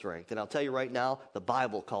own strength? And I'll tell you right now, the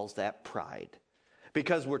Bible calls that pride.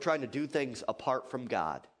 Because we're trying to do things apart from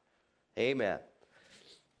God. Amen.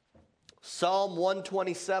 Psalm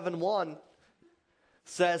 127:1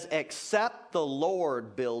 says, "Except the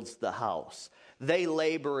Lord builds the house, they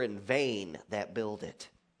labor in vain that build it."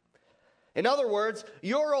 In other words,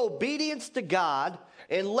 your obedience to God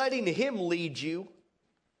and letting him lead you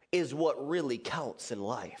is what really counts in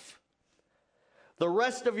life. The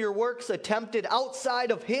rest of your works attempted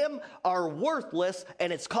outside of him are worthless,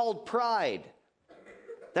 and it's called pride.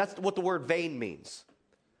 That's what the word vain means.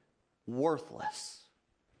 Worthless.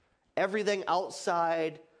 Everything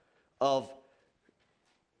outside of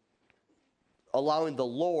allowing the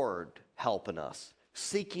Lord helping us,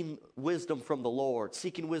 seeking wisdom from the Lord,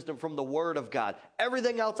 seeking wisdom from the Word of God,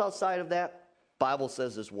 everything else outside of that, Bible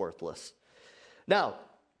says is worthless. Now,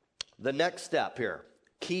 the next step here,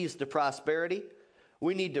 keys to prosperity,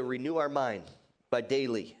 we need to renew our mind by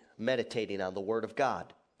daily meditating on the Word of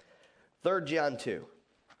God. 3 John 2.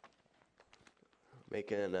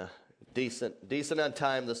 Making a decent on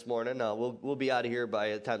time this morning. We'll be out of here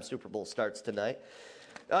by the time Super Bowl starts tonight.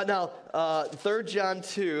 3 John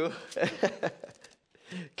 2.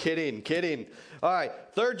 Kidding. All right,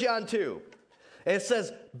 3 John 2. It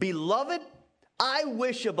says, "Beloved, I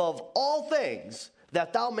wish above all things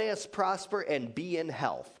that thou mayest prosper and be in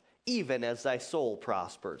health, even as thy soul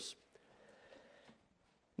prospers."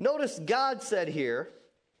 Notice God said here,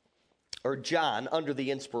 or John, under the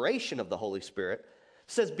inspiration of the Holy Spirit,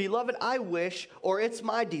 says, "Beloved, I wish, or it's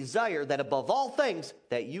my desire, that above all things,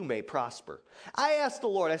 that you may prosper." I asked the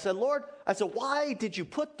Lord, I said, why did you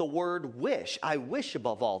put the word wish? I wish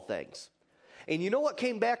above all things. And you know what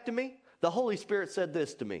came back to me? The Holy Spirit said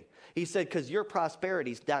this to me. He said, because your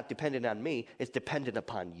prosperity is not dependent on me, it's dependent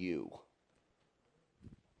upon you.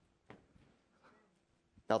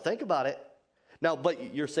 Now think about it. Now,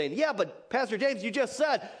 but you're saying, yeah, but Pastor James, you just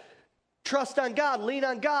said, trust on God, lean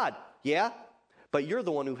on God. Yeah, but you're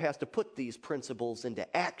the one who has to put these principles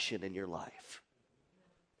into action in your life.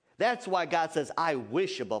 That's why God says, I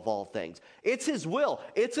wish above all things. It's his will.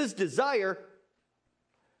 It's his desire.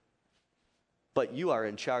 But you are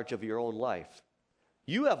in charge of your own life.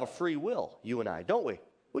 You have a free will, you and I, don't we?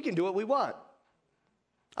 We can do what we want.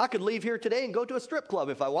 I could leave here today and go to a strip club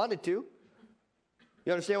if I wanted to.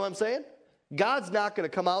 You understand what I'm saying? God's not going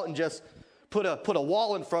to come out and just put a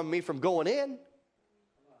wall in front of me from going in.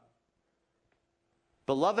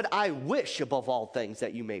 Beloved, I wish above all things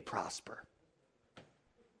that you may prosper.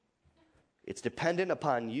 It's dependent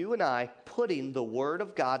upon you and I putting the Word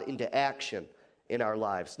of God into action in our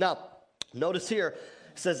lives. Now, notice here,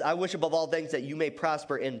 it says, I wish above all things that you may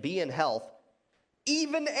prosper and be in health,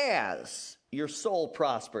 even as your soul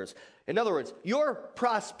prospers. In other words, your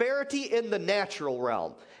prosperity in the natural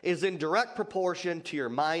realm is in direct proportion to your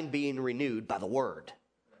mind being renewed by the Word.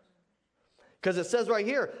 Because it says right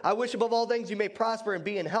here, I wish above all things you may prosper and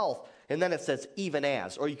be in health. And then it says, even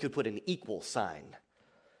as, or you could put an equal sign.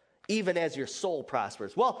 even as your soul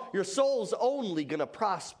prospers. Well, your soul's only going to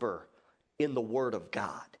prosper in the Word of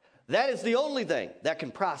God. That is the only thing that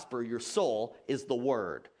can prosper your soul, is the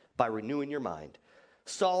Word, by renewing your mind.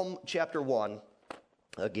 Psalm chapter 1,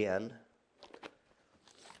 again.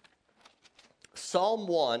 Psalm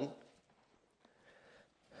 1,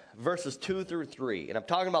 verses 2 through 3. And I'm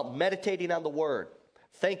talking about meditating on the Word,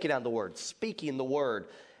 thinking on the Word, speaking the Word,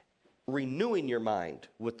 renewing your mind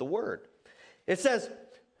with the Word. It says,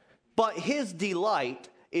 "But his delight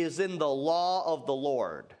is in the law of the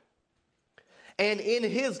Lord, and in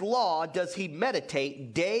his law does he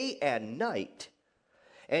meditate day and night."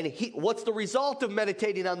 And what's the result of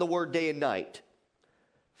meditating on the Word day and night?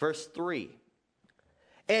 Verse 3.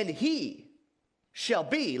 "And he shall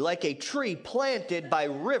be like a tree planted by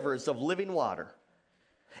rivers of living water,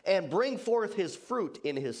 and bring forth his fruit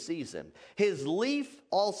in his season. His leaf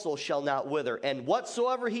also shall not wither, and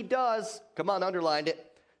whatsoever he does," come on, underline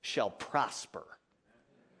it, "shall prosper."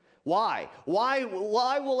 Why? Why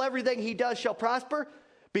will everything he does shall prosper?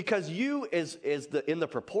 Because you in the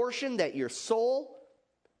proportion that your soul,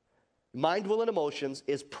 mind, will, and emotions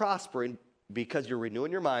is prospering, because you're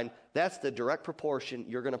renewing your mind, that's the direct proportion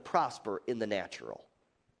you're going to prosper in the natural.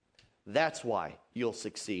 That's why you'll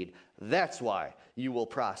succeed. That's why you will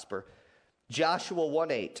prosper. Joshua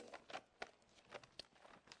 1:8.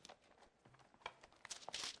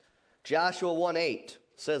 Joshua 1:8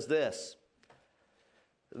 says this.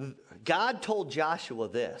 God told Joshua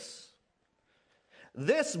this: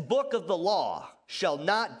 "This book of the law shall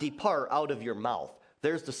not depart out of your mouth."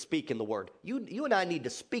 There's the speak in the Word. You and I need to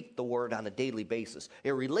speak the Word on a daily basis.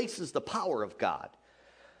 It releases the power of God.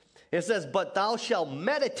 It says, "But thou shalt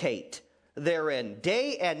meditate therein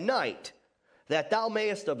day and night, that thou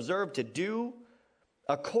mayest observe to do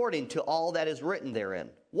according to all that is written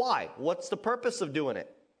therein." Why? What's the purpose of doing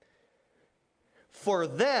it? "For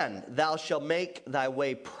then thou shalt make thy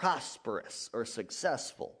way prosperous," or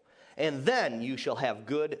successful, "and then you shall have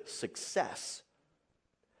good success."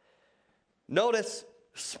 Notice,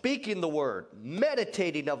 speaking the Word,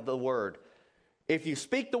 meditating of the Word. If you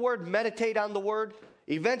speak the Word, meditate on the Word,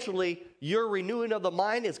 eventually your renewing of the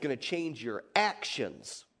mind is going to change your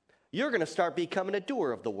actions. You're going to start becoming a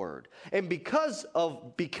doer of the Word. And because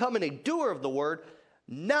of becoming a doer of the Word,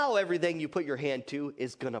 now everything you put your hand to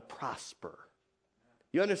is going to prosper.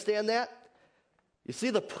 You understand that? You see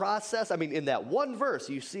the process? I mean, in that one verse,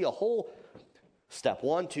 you see a whole step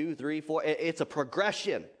 1, 2, 3, 4. It's a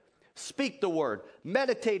progression. Speak the Word.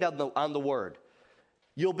 Meditate on the Word.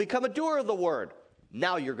 You'll become a doer of the Word.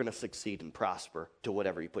 Now you're going to succeed and prosper to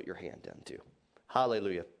whatever you put your hand into.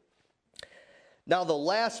 Hallelujah. Now the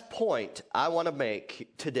last point I want to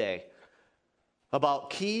make today about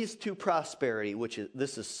keys to prosperity,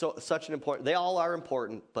 this is such an important, they all are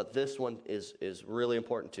important, but this one is really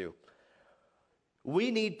important too.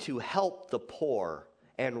 We need to help the poor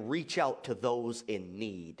and reach out to those in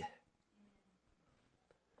need.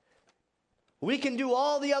 We can do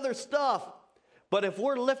all the other stuff, but if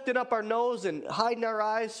we're lifting up our nose and hiding our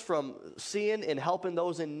eyes from seeing and helping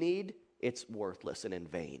those in need, it's worthless and in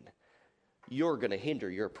vain. You're going to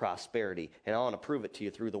hinder your prosperity, and I want to prove it to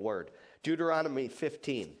you through the Word. Deuteronomy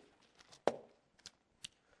 15.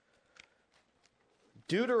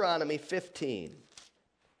 Deuteronomy 15.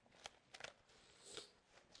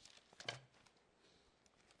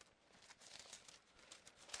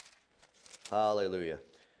 Hallelujah.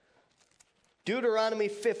 Deuteronomy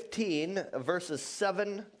 15, verses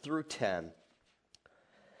 7 through 10.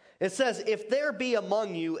 It says, "If there be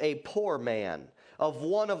among you a poor man of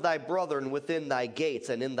one of thy brethren within thy gates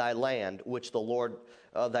and in thy land, which the Lord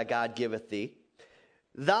thy God giveth thee,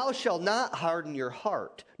 thou shalt not harden your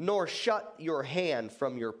heart, nor shut your hand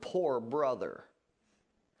from your poor brother.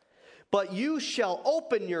 But you shall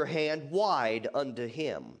open your hand wide unto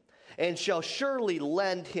him, and shall surely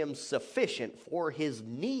lend him sufficient for his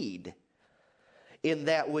need in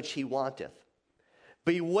that which he wanteth.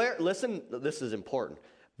 Beware," listen, this is important.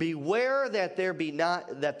 "Beware that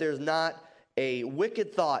there's not a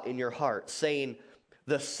wicked thought in your heart, saying,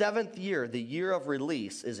 the 7th year, the year of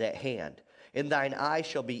release, is at hand. And thine eye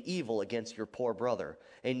shall be evil against your poor brother,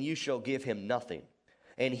 and you shall give him nothing.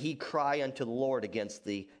 And he cry unto the Lord against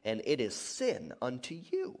thee, and it is sin unto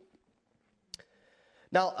you."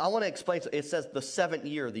 Now, I want to explain. It says the 7th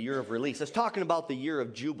year, the year of release. It's talking about the year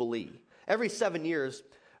of Jubilee. Every 7 years,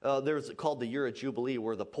 there's called the year of Jubilee,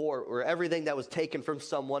 where everything that was taken from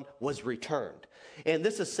someone was returned. And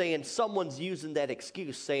this is saying someone's using that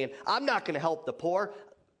excuse, saying, "I'm not going to help the poor.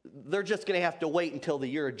 They're just going to have to wait until the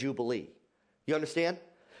year of Jubilee." You understand?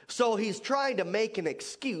 So he's trying to make an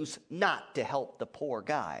excuse not to help the poor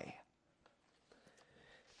guy.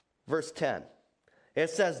 Verse 10. It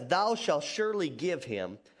says, thou shalt surely give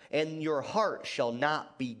him, and your heart shall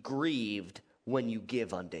not be grieved when you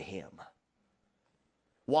give unto him.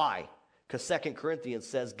 Why? Because 2 Corinthians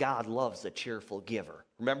says God loves a cheerful giver.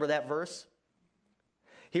 Remember that verse?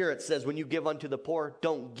 Here it says, when you give unto the poor,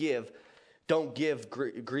 don't give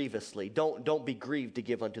grievously. Don't be grieved to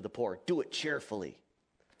give unto the poor. Do it cheerfully.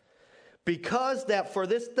 Because that for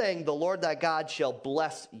this thing the Lord thy God shall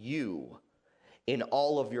bless you in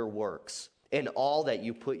all of your works, in all that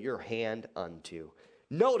you put your hand unto.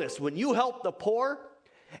 Notice, when you help the poor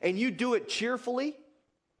and you do it cheerfully,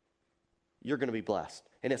 you're going to be blessed.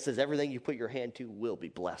 And it says everything you put your hand to will be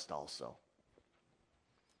blessed also.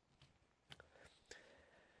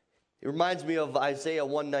 It reminds me of Isaiah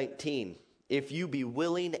 119. If you be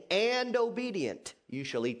willing and obedient, you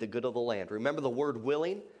shall eat the good of the land. Remember, the word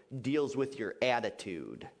willing deals with your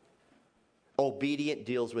attitude. Obedient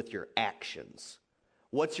deals with your actions.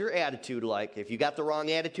 What's your attitude like? If you got the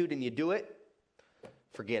wrong attitude and you do it,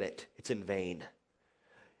 forget it. It's in vain.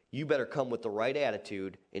 You better come with the right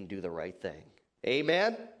attitude and do the right thing.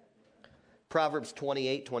 Amen? Proverbs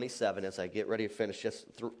 28:27, as I get ready to finish, just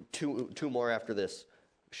two more after this,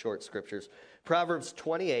 short scriptures. Proverbs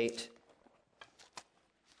 28.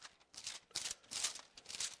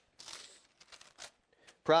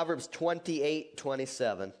 Proverbs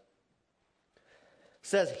 28:27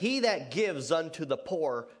 says, he that gives unto the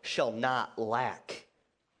poor shall not lack,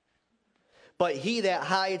 but he that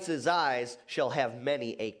hides his eyes shall have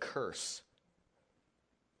many a curse.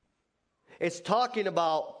 It's talking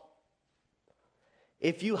about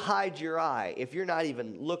if you hide your eye, if you're not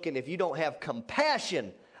even looking, if you don't have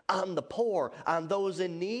compassion on the poor, on those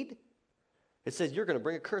in need, it says you're going to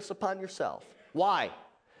bring a curse upon yourself. Why?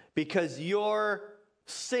 Because you're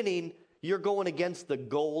sinning, you're going against the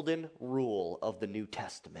golden rule of the New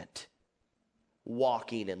Testament.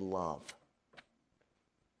 Walking in love.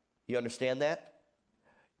 You understand that?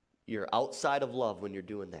 You're outside of love when you're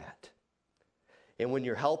doing that. And when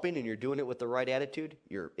you're helping and you're doing it with the right attitude,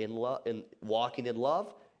 you're in love and walking in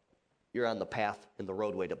love, you're on the path and the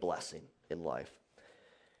roadway to blessing in life.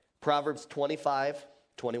 Proverbs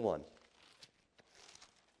 25:21.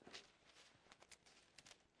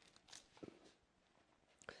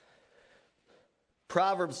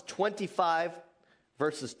 Proverbs 25,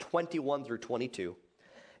 verses 21 through 22.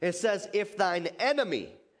 It says, if thine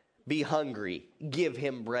enemy be hungry, give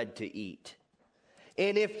him bread to eat.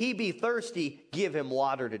 And if he be thirsty, give him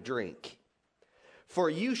water to drink. For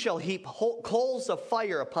you shall heap coals of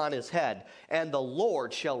fire upon his head, and the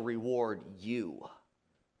Lord shall reward you.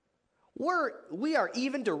 We are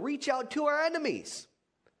even to reach out to our enemies.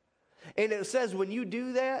 And it says when you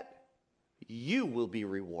do that, you will be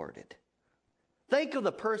rewarded. Think of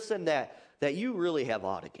the person that you really have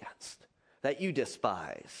aught against, that you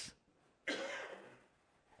despise.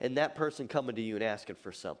 And that person coming to you and asking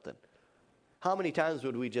for something. How many times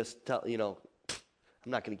would we just tell, I'm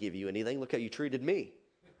not going to give you anything. Look how you treated me.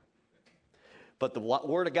 But the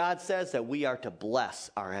Word of God says that we are to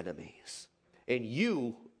bless our enemies. And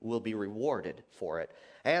you will be rewarded for it.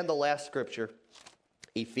 And the last scripture,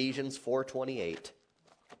 Ephesians 4:28.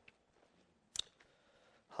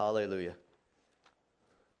 Hallelujah.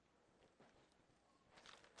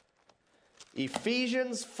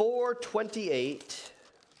 Ephesians 4:28,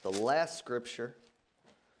 the last scripture.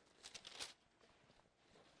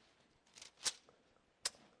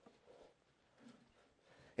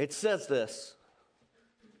 It says this.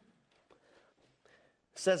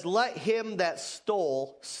 It says, let him that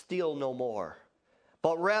stole steal no more,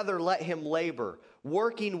 but rather let him labor,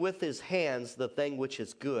 working with his hands the thing which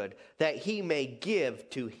is good, that he may give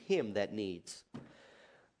to him that needs.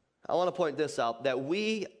 I want to point this out, that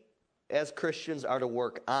we as Christians are to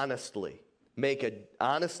work honestly, make an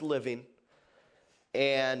honest living,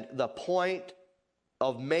 and the point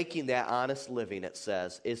of making that honest living, it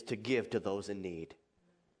says, is to give to those in need.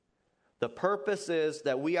 The purpose is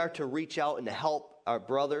that we are to reach out and help our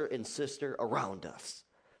brother and sister around us.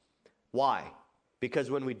 Why?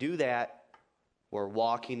 Because when we do that, we're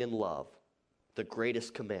walking in love, the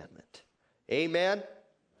greatest commandment. Amen?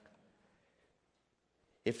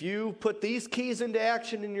 If you put these keys into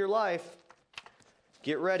action in your life,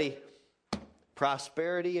 get ready.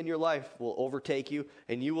 Prosperity in your life will overtake you,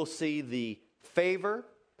 and you will see the favor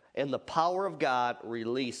and the power of God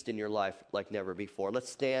released in your life like never before.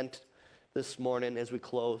 Let's stand this morning as we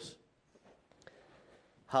close.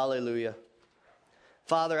 Hallelujah.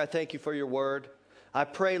 Father, I thank you for your word. I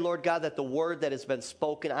pray, Lord God, that the word that has been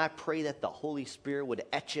spoken, I pray that the Holy Spirit would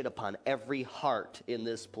etch it upon every heart in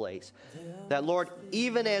this place. That, Lord,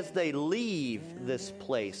 even as they leave this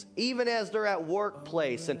place, even as they're at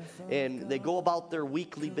workplace and they go about their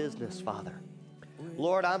weekly business, Father,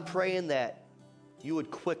 Lord, I'm praying that you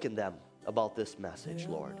would quicken them about this message,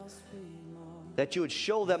 Lord. That you would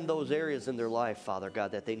show them those areas in their life, Father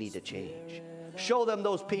God, that they need to change. Show them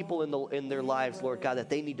those people in their lives, Lord God, that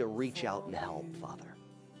they need to reach out and help, Father.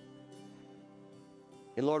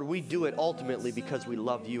 And Lord, we do it ultimately because we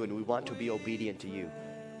love you and we want to be obedient to you.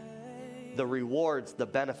 The rewards, the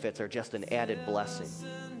benefits are just an added blessing.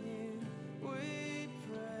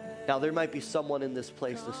 Now, there might be someone in this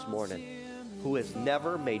place this morning who has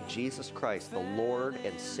never made Jesus Christ the Lord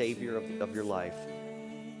and Savior of your life.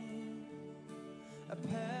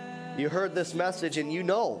 You heard this message and you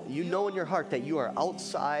know in your heart that you are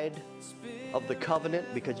outside of the covenant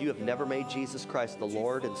because you have never made Jesus Christ the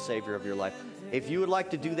Lord and Savior of your life. If you would like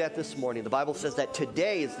to do that this morning, the Bible says that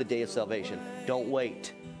today is the day of salvation. Don't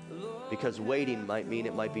wait, because waiting might mean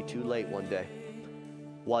it might be too late one day.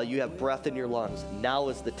 While you have breath in your lungs, now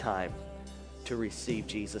is the time to receive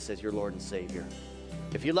Jesus as your Lord and Savior.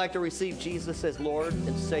 If you'd like to receive Jesus as Lord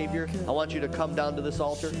and Savior, I want you to come down to this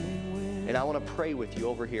altar, and I want to pray with you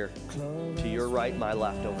over here, to your right, my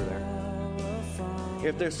left over there.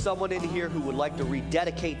 If there's someone in here who would like to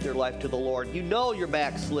rededicate their life to the Lord, you know you're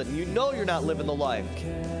backslidden, you know you're not living the life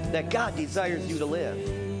that God desires you to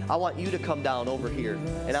live, I want you to come down over here,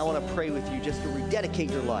 and I want to pray with you just to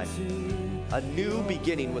rededicate your life. A new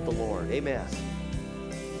beginning with the Lord. Amen.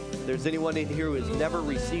 If there's anyone in here who has never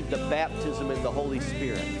received the baptism in the Holy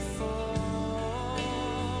Spirit,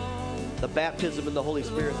 the baptism in the Holy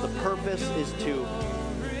Spirit, the purpose is to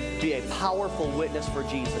be a powerful witness for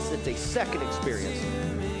Jesus. It's a second experience.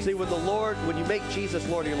 See, when you make Jesus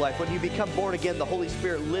Lord of your life, when you become born again, the Holy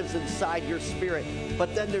Spirit lives inside your spirit.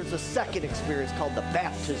 But then there's a second experience called the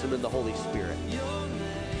baptism in the Holy Spirit.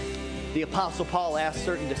 The Apostle Paul asked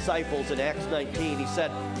certain disciples in Acts 19, he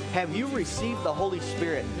said, have you received the Holy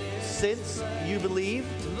Spirit since you believed?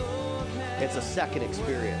 It's a second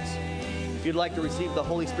experience. If you'd like to receive the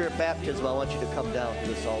Holy Spirit baptism, I want you to come down to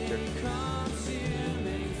this altar.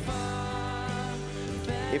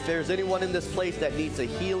 If there's anyone in this place that needs a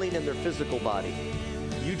healing in their physical body,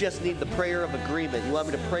 you just need the prayer of agreement. You want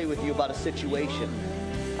me to pray with you about a situation,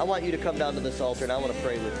 I want you to come down to this altar and I want to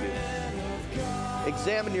pray with you.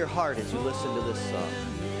 Examine your heart as you listen to this song.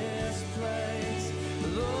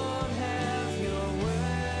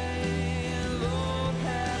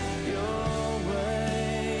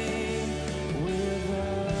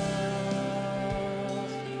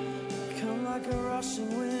 Come like a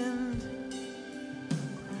rushing wind.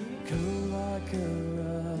 Come like a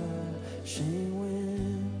rushing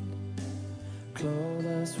wind. Clothe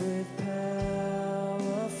us with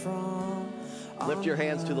power from. Lift your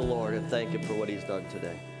hands to the Lord and thank Him for what He's done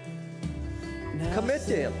today. Commit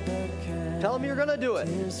to Him. Tell Him you're going to do it.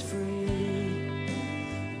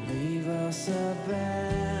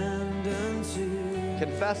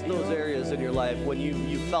 Confess those areas in your life when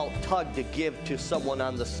you felt tugged to give to someone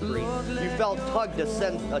on the street. You felt tugged to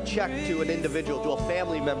send a check to an individual, to a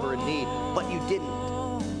family member in need, but you didn't.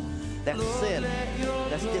 That's sin.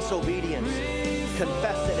 That's disobedience.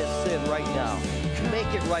 Confess it as sin right now.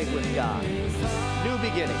 Make it right with God. New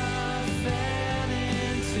beginning.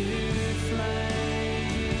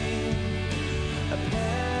 A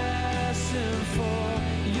passion for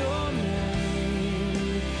your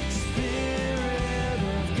name. Spirit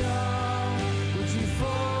of God, would you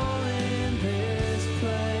fall in this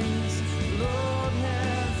place? Lord,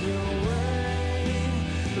 have your way.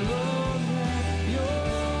 Lord, have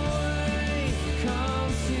your way.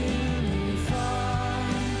 Consuming fire,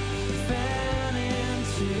 fan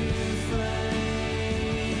into flame.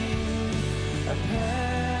 A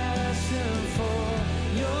passion for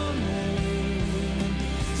your name.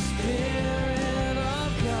 Spirit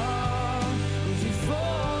of God, would you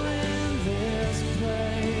fall in this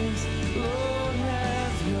place? Lord,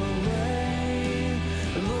 have your way.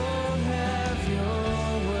 Lord, have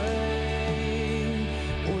your way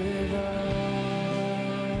with us.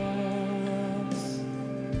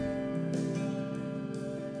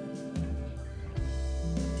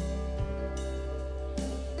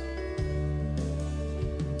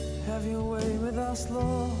 Have your way with us,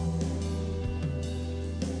 Lord.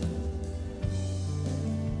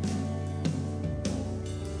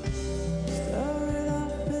 Stir it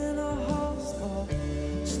up in our hearts, Lord.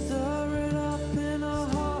 Stir it up in our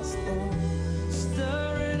hearts, Lord.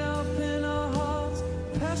 Stir it up in our hearts.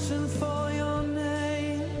 Passion for your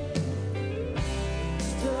name.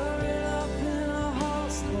 Stir it up in our hearts.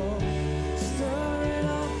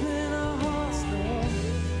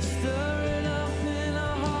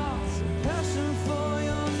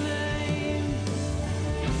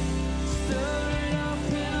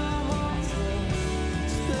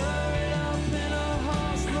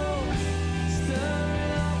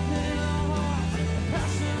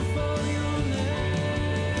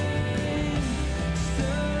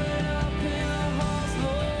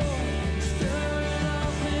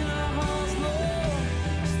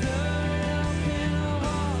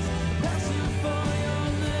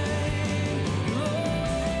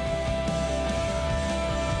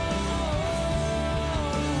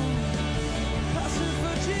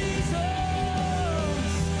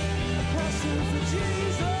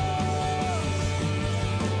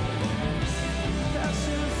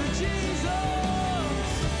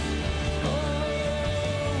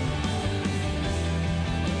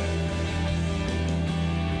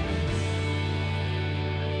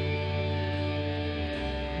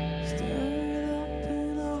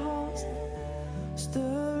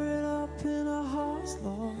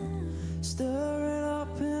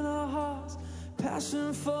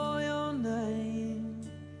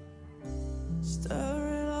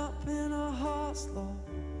 hearts, Lord.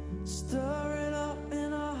 Stir it up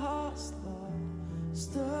in our hearts, Lord.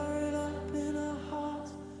 Stir it up in our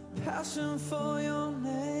hearts. Passion for your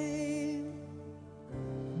name.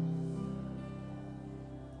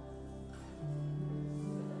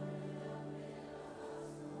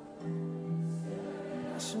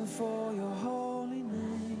 Passion for your holy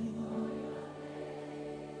name.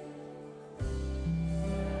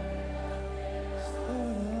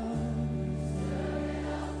 Stir it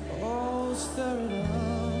up. Oh, stir it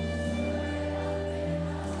up.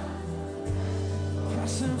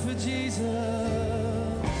 Passion for Jesus.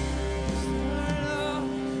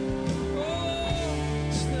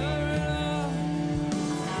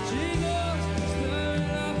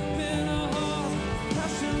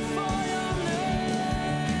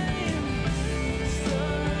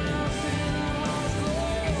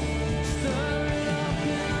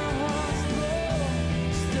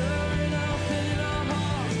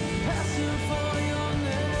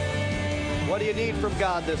 What do you need from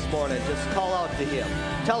God this morning? Just call out to Him.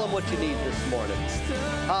 Tell Him what you need this morning.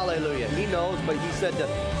 Hallelujah. He knows, but He said that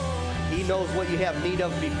He knows what you have need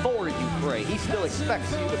of before you pray. He still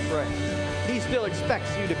expects you to pray. He still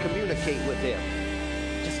expects you to communicate with Him.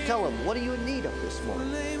 Just tell Him, what are you in need of this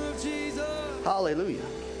morning? Hallelujah.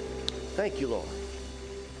 Thank you, Lord.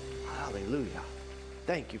 Hallelujah.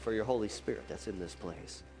 Thank you for your Holy Spirit that's in this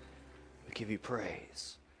place. We give you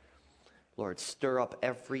praise. Lord, stir up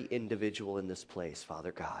every individual in this place,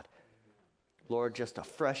 Father God. Lord, just a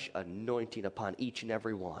fresh anointing upon each and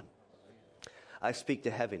every one. I speak to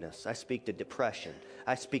heaviness. I speak to depression.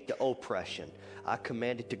 I speak to oppression. I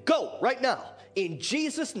command it to go right now in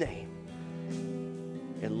Jesus' name.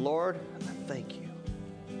 And Lord, I thank you.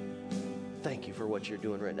 Thank you for what you're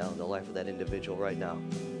doing right now in the life of that individual right now,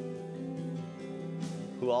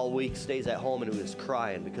 who all week stays at home and who is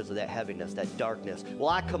crying because of that heaviness, that darkness. Well,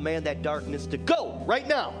 I command that darkness to go right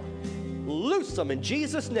now. Loose them in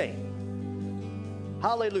Jesus' name.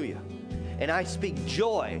 Hallelujah. And I speak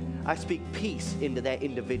joy, I speak peace into that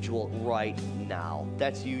individual right now.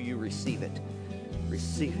 That's you, you receive it.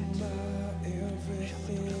 Receive it.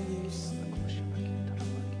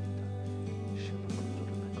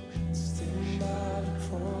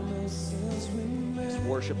 Just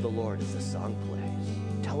worship the Lord as the song plays.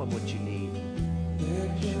 Tell Him what you need.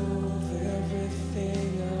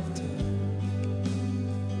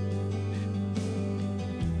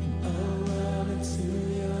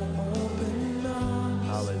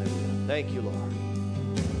 Hallelujah. Thank you, Lord.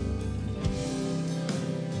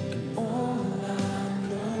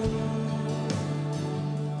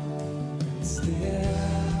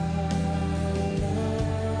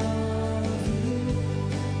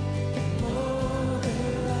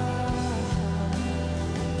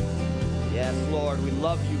 Lord, we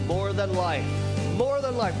love you more than life. More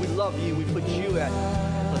than life, we love you. We put you at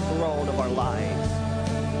the throne of our lives.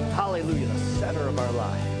 Hallelujah, the center of our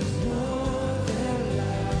lives.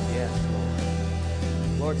 Yes,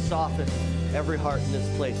 Lord. Lord, soften every heart in this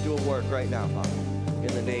place. Do a work right now, Father,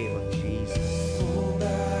 in the name of Jesus. Pull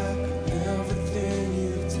back everything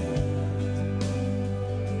you've done.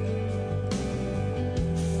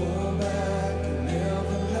 Fall back an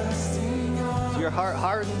everlasting arms. Is your heart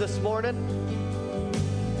hardened this morning?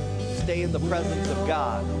 Stay in the presence of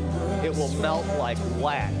God. It will melt like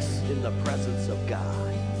wax in the presence of God.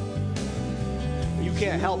 You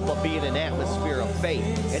can't help but be in an atmosphere of faith,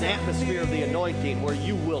 an atmosphere of the anointing where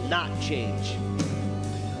you will not change.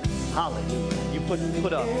 Hallelujah. You put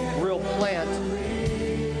a real plant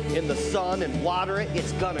in the sun and water it,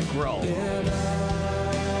 it's gonna grow. You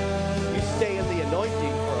stay in the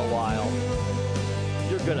anointing for a while,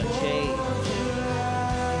 you're gonna change.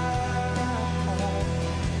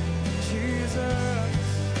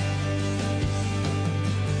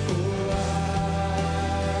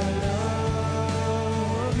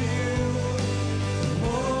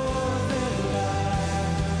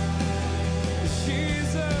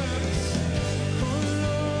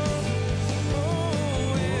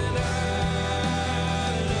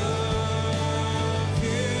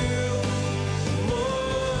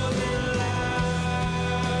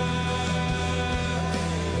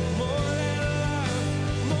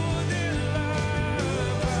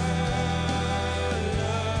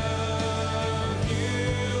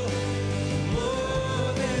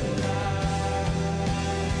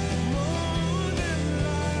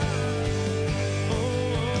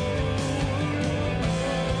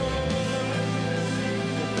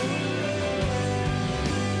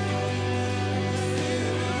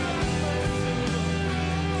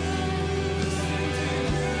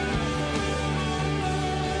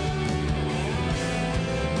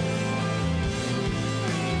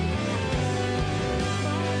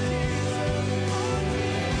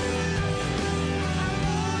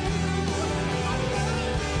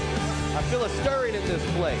 feel a stirring in this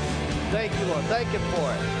place. Thank you, Lord. Thank Him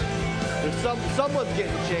for it. There's someone's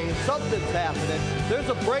getting changed. Something's happening. There's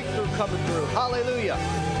a breakthrough coming through. Hallelujah.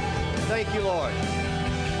 Thank you, Lord.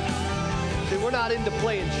 See, we're not into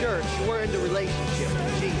playing church. We're into relationship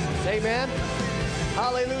with Jesus. Amen?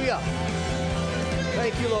 Hallelujah.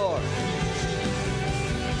 Thank you, Lord.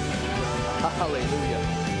 Hallelujah.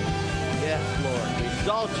 Yes, Lord. We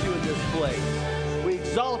exalt you in this place. We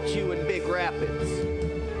exalt you in Big Rapids.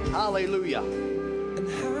 Hallelujah.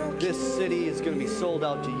 This city is going to be sold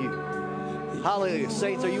out to you. Hallelujah.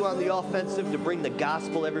 Saints, are you on the offensive to bring the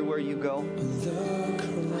gospel everywhere you go?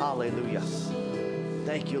 Hallelujah.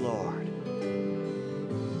 Thank you, Lord.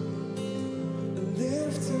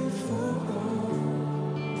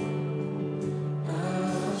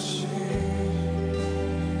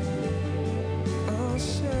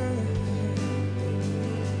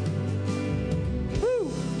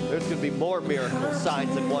 There's going to be more miracles,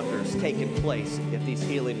 signs, and wonders taking place at these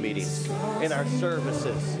healing meetings, in our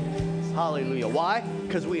services. Hallelujah. Why?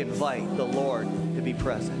 Because we invite the Lord to be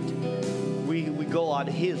present. We go on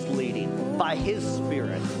His leading, by His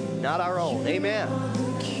Spirit, not our own. Amen.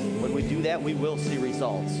 When we do that, we will see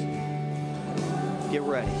results. Get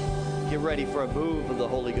ready. Get ready for a move of the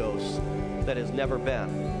Holy Ghost that has never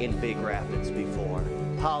been in Big Rapids before.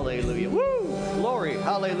 Hallelujah. Woo! Glory.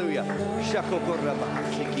 Hallelujah. We're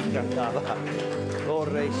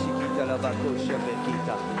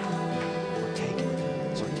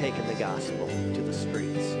taking the gospel to the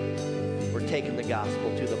streets. We're taking the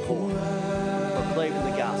gospel to the poor. Proclaiming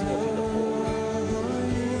the gospel to the poor.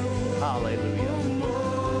 Hallelujah.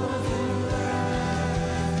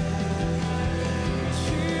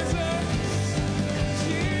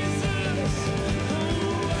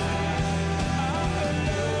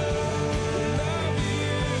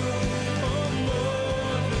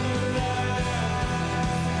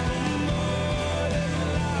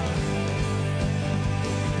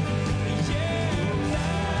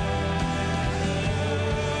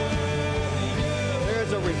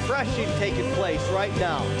 Refreshing taking place right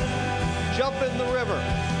now. Jump in the river.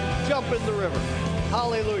 Jump in the river.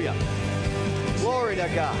 Hallelujah. Glory to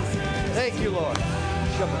God. Thank you, Lord.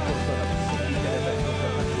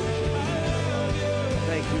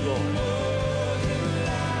 Thank you, Lord.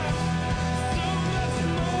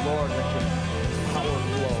 Lord, let your power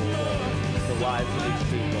flow over the lives of these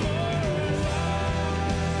people.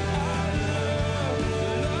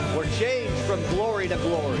 We're changed from glory to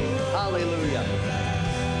glory. Hallelujah.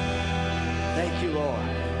 Thank you, Lord.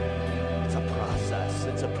 It's a process.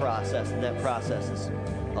 It's a process, and that process is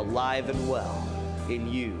alive and well in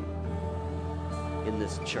you, in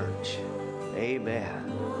this church.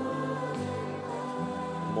 Amen.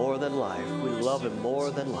 More than life. We love Him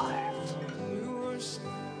more than life.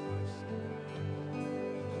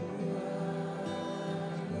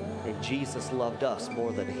 And Jesus loved us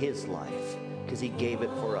more than His life because He gave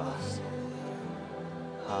it for us.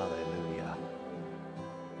 Hallelujah.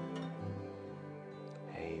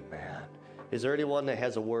 Is there anyone that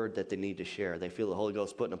has a word that they need to share? They feel the Holy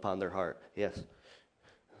Ghost putting upon their heart. Yes.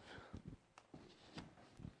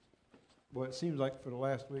 Well, it seems like for the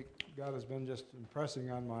last week, God has been just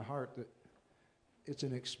impressing on my heart that it's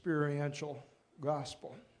an experiential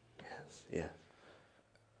gospel. Yes.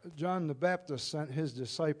 Yeah. John the Baptist sent his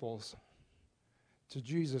disciples to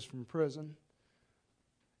Jesus from prison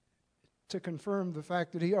to confirm the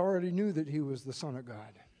fact that he already knew that he was the Son of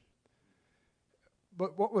God.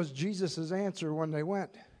 But what was Jesus' answer when they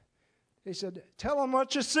went? He said, tell them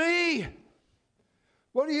what you see.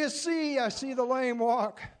 What do you see? I see the lame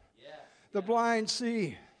walk, the blind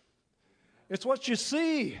see. It's what you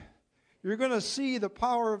see. You're going to see the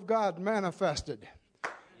power of God manifested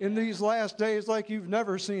in these last days like you've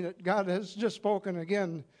never seen it. God has just spoken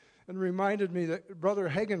again and reminded me that Brother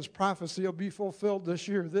Hagin's prophecy will be fulfilled this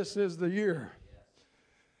year. This is the year.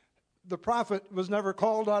 The prophet was never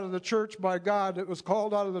called out of the church by God. It was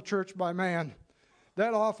called out of the church by man.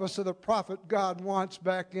 That office of the prophet God wants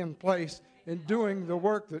back in place in doing the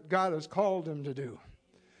work that God has called him to do.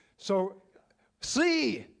 So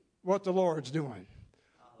see what the Lord's doing.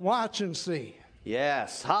 Watch and see.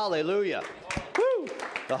 Yes. Hallelujah. Woo!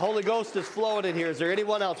 The Holy Ghost is flowing in here. Is there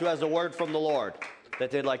anyone else who has a word from the Lord that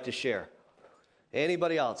they'd like to share?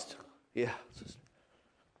 Anybody else? Yeah.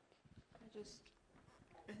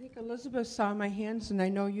 I think Elizabeth saw my hands, and I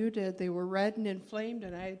know you did. They were red and inflamed,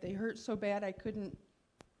 and they hurt so bad I couldn't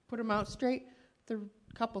put them out straight. There were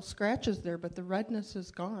a couple scratches there, but the redness is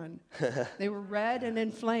gone. They were red and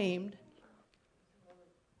inflamed.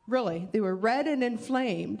 Really, they were red and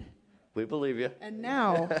inflamed. We believe you. And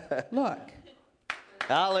now, look.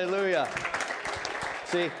 Hallelujah.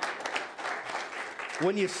 See,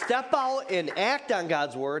 When you step out and act on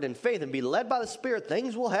God's word in faith and be led by the Spirit,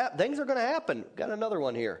 things will happen. Things are going to happen. Got another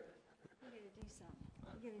one here. You got to do something.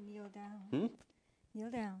 You got to kneel down. Kneel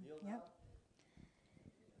down. Yep.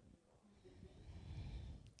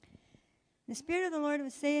 The Spirit of the Lord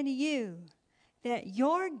was saying to you that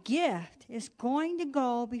your gift is going to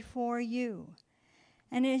go before you.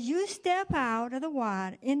 And as you step out of the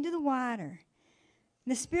water, into the water,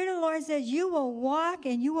 the Spirit of the Lord says you will walk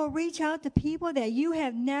and you will reach out to people that you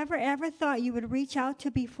have never, ever thought you would reach out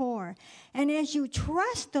to before. And as you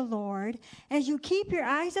trust the Lord, as you keep your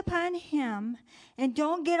eyes upon Him, and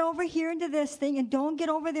don't get over here into this thing and don't get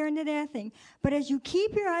over there into that thing, but as you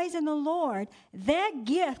keep your eyes on the Lord, that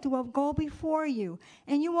gift will go before you.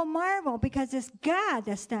 And you will marvel because it's God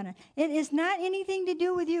that's done it. It is not anything to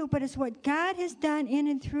do with you, but it's what God has done in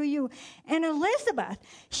and through you. And Elizabeth,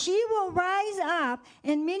 she will rise up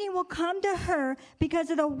and many will come to her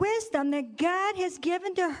because of the wisdom that God has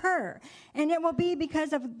given to her. And it will be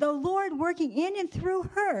because of the Lord working in and through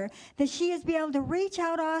her that she is be able to reach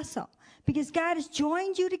out also. Because God has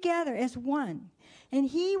joined you together as one. And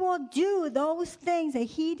He will do those things that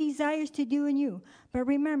He desires to do in you. But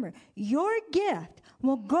remember, your gift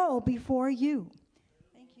will go before you.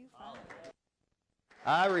 Thank you, Father.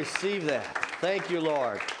 I receive that. Thank you,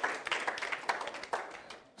 Lord.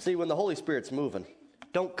 See, when the Holy Spirit's moving,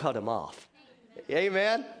 don't cut Him off.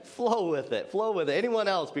 Amen? Flow with it. Flow with it. Anyone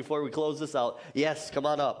else before we close this out? Yes, come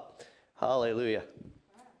on up. Hallelujah.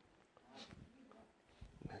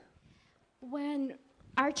 When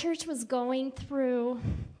our church was going through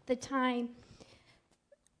the time,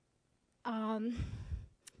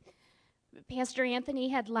 Pastor Anthony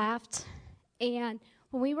had left, and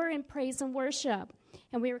when we were in praise and worship,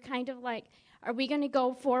 and we were kind of like, are we going to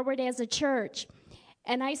go forward as a church?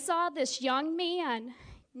 And I saw this young man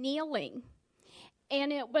kneeling,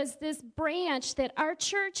 and it was this branch that our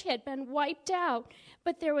church had been wiped out,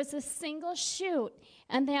 but there was a single shoot,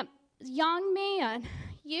 and that young man,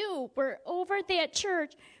 you were over that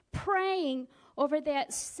church praying over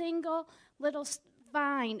that single little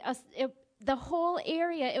vine. The whole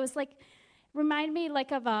area, it was like, reminded me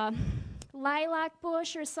like of a lilac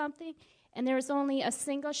bush or something, and there was only a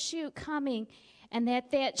single shoot coming, and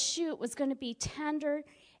that shoot was going to be tender,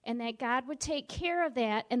 and that God would take care of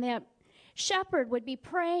that, and that shepherd would be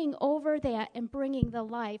praying over that and bringing the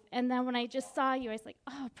life. And then when I just saw you, I was like,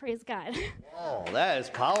 oh, praise God. Oh, that is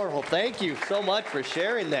powerful. Thank you so much for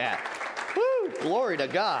sharing that. Woo, glory to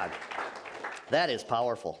God. That is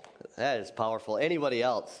powerful. That is powerful. Anybody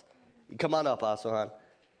else? Come on up, Asahan.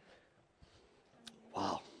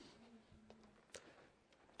 Wow.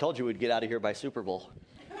 Told you we'd get out of here by Super Bowl.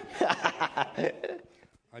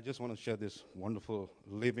 I just want to share this wonderful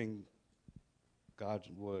living God's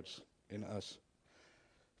words in us.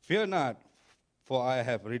 Fear not, for I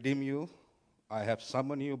have redeemed you. I have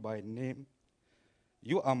summoned you by name.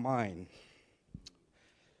 You are mine.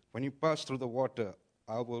 When you pass through the water,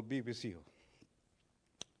 I will be with you.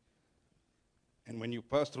 And when you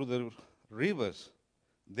pass through the rivers,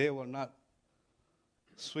 they will not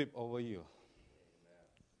sweep over you.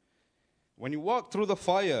 When you walk through the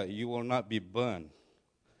fire, you will not be burned.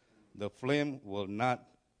 The flame will not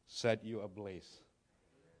set you ablaze.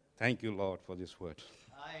 Thank you, Lord, for this word.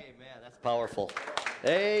 Amen. That's powerful.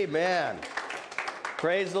 Amen.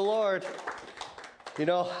 Praise the Lord. You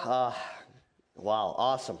know, wow,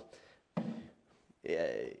 awesome.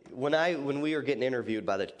 When we were getting interviewed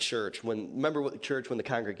by the church, remember what the church when the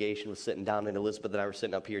congregation was sitting down and Elizabeth and I were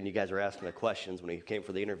sitting up here and you guys were asking the questions when we came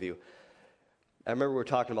for the interview. I remember we were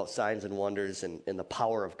talking about signs and wonders and the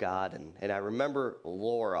power of God, and I remember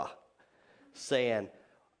Laura saying,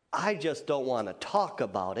 I just don't want to talk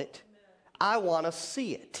about it. I want to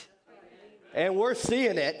see it. And we're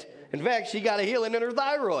seeing it. In fact, she got a healing in her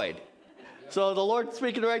thyroid. So the Lord's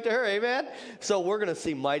speaking right to her, amen? So we're going to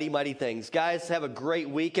see mighty, mighty things. Guys, have a great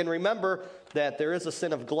week. And remember that there is a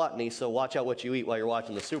sin of gluttony, so watch out what you eat while you're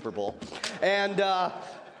watching the Super Bowl. And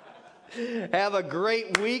have a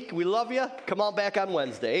great week. We love you. Come on back on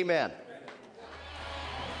Wednesday. Amen.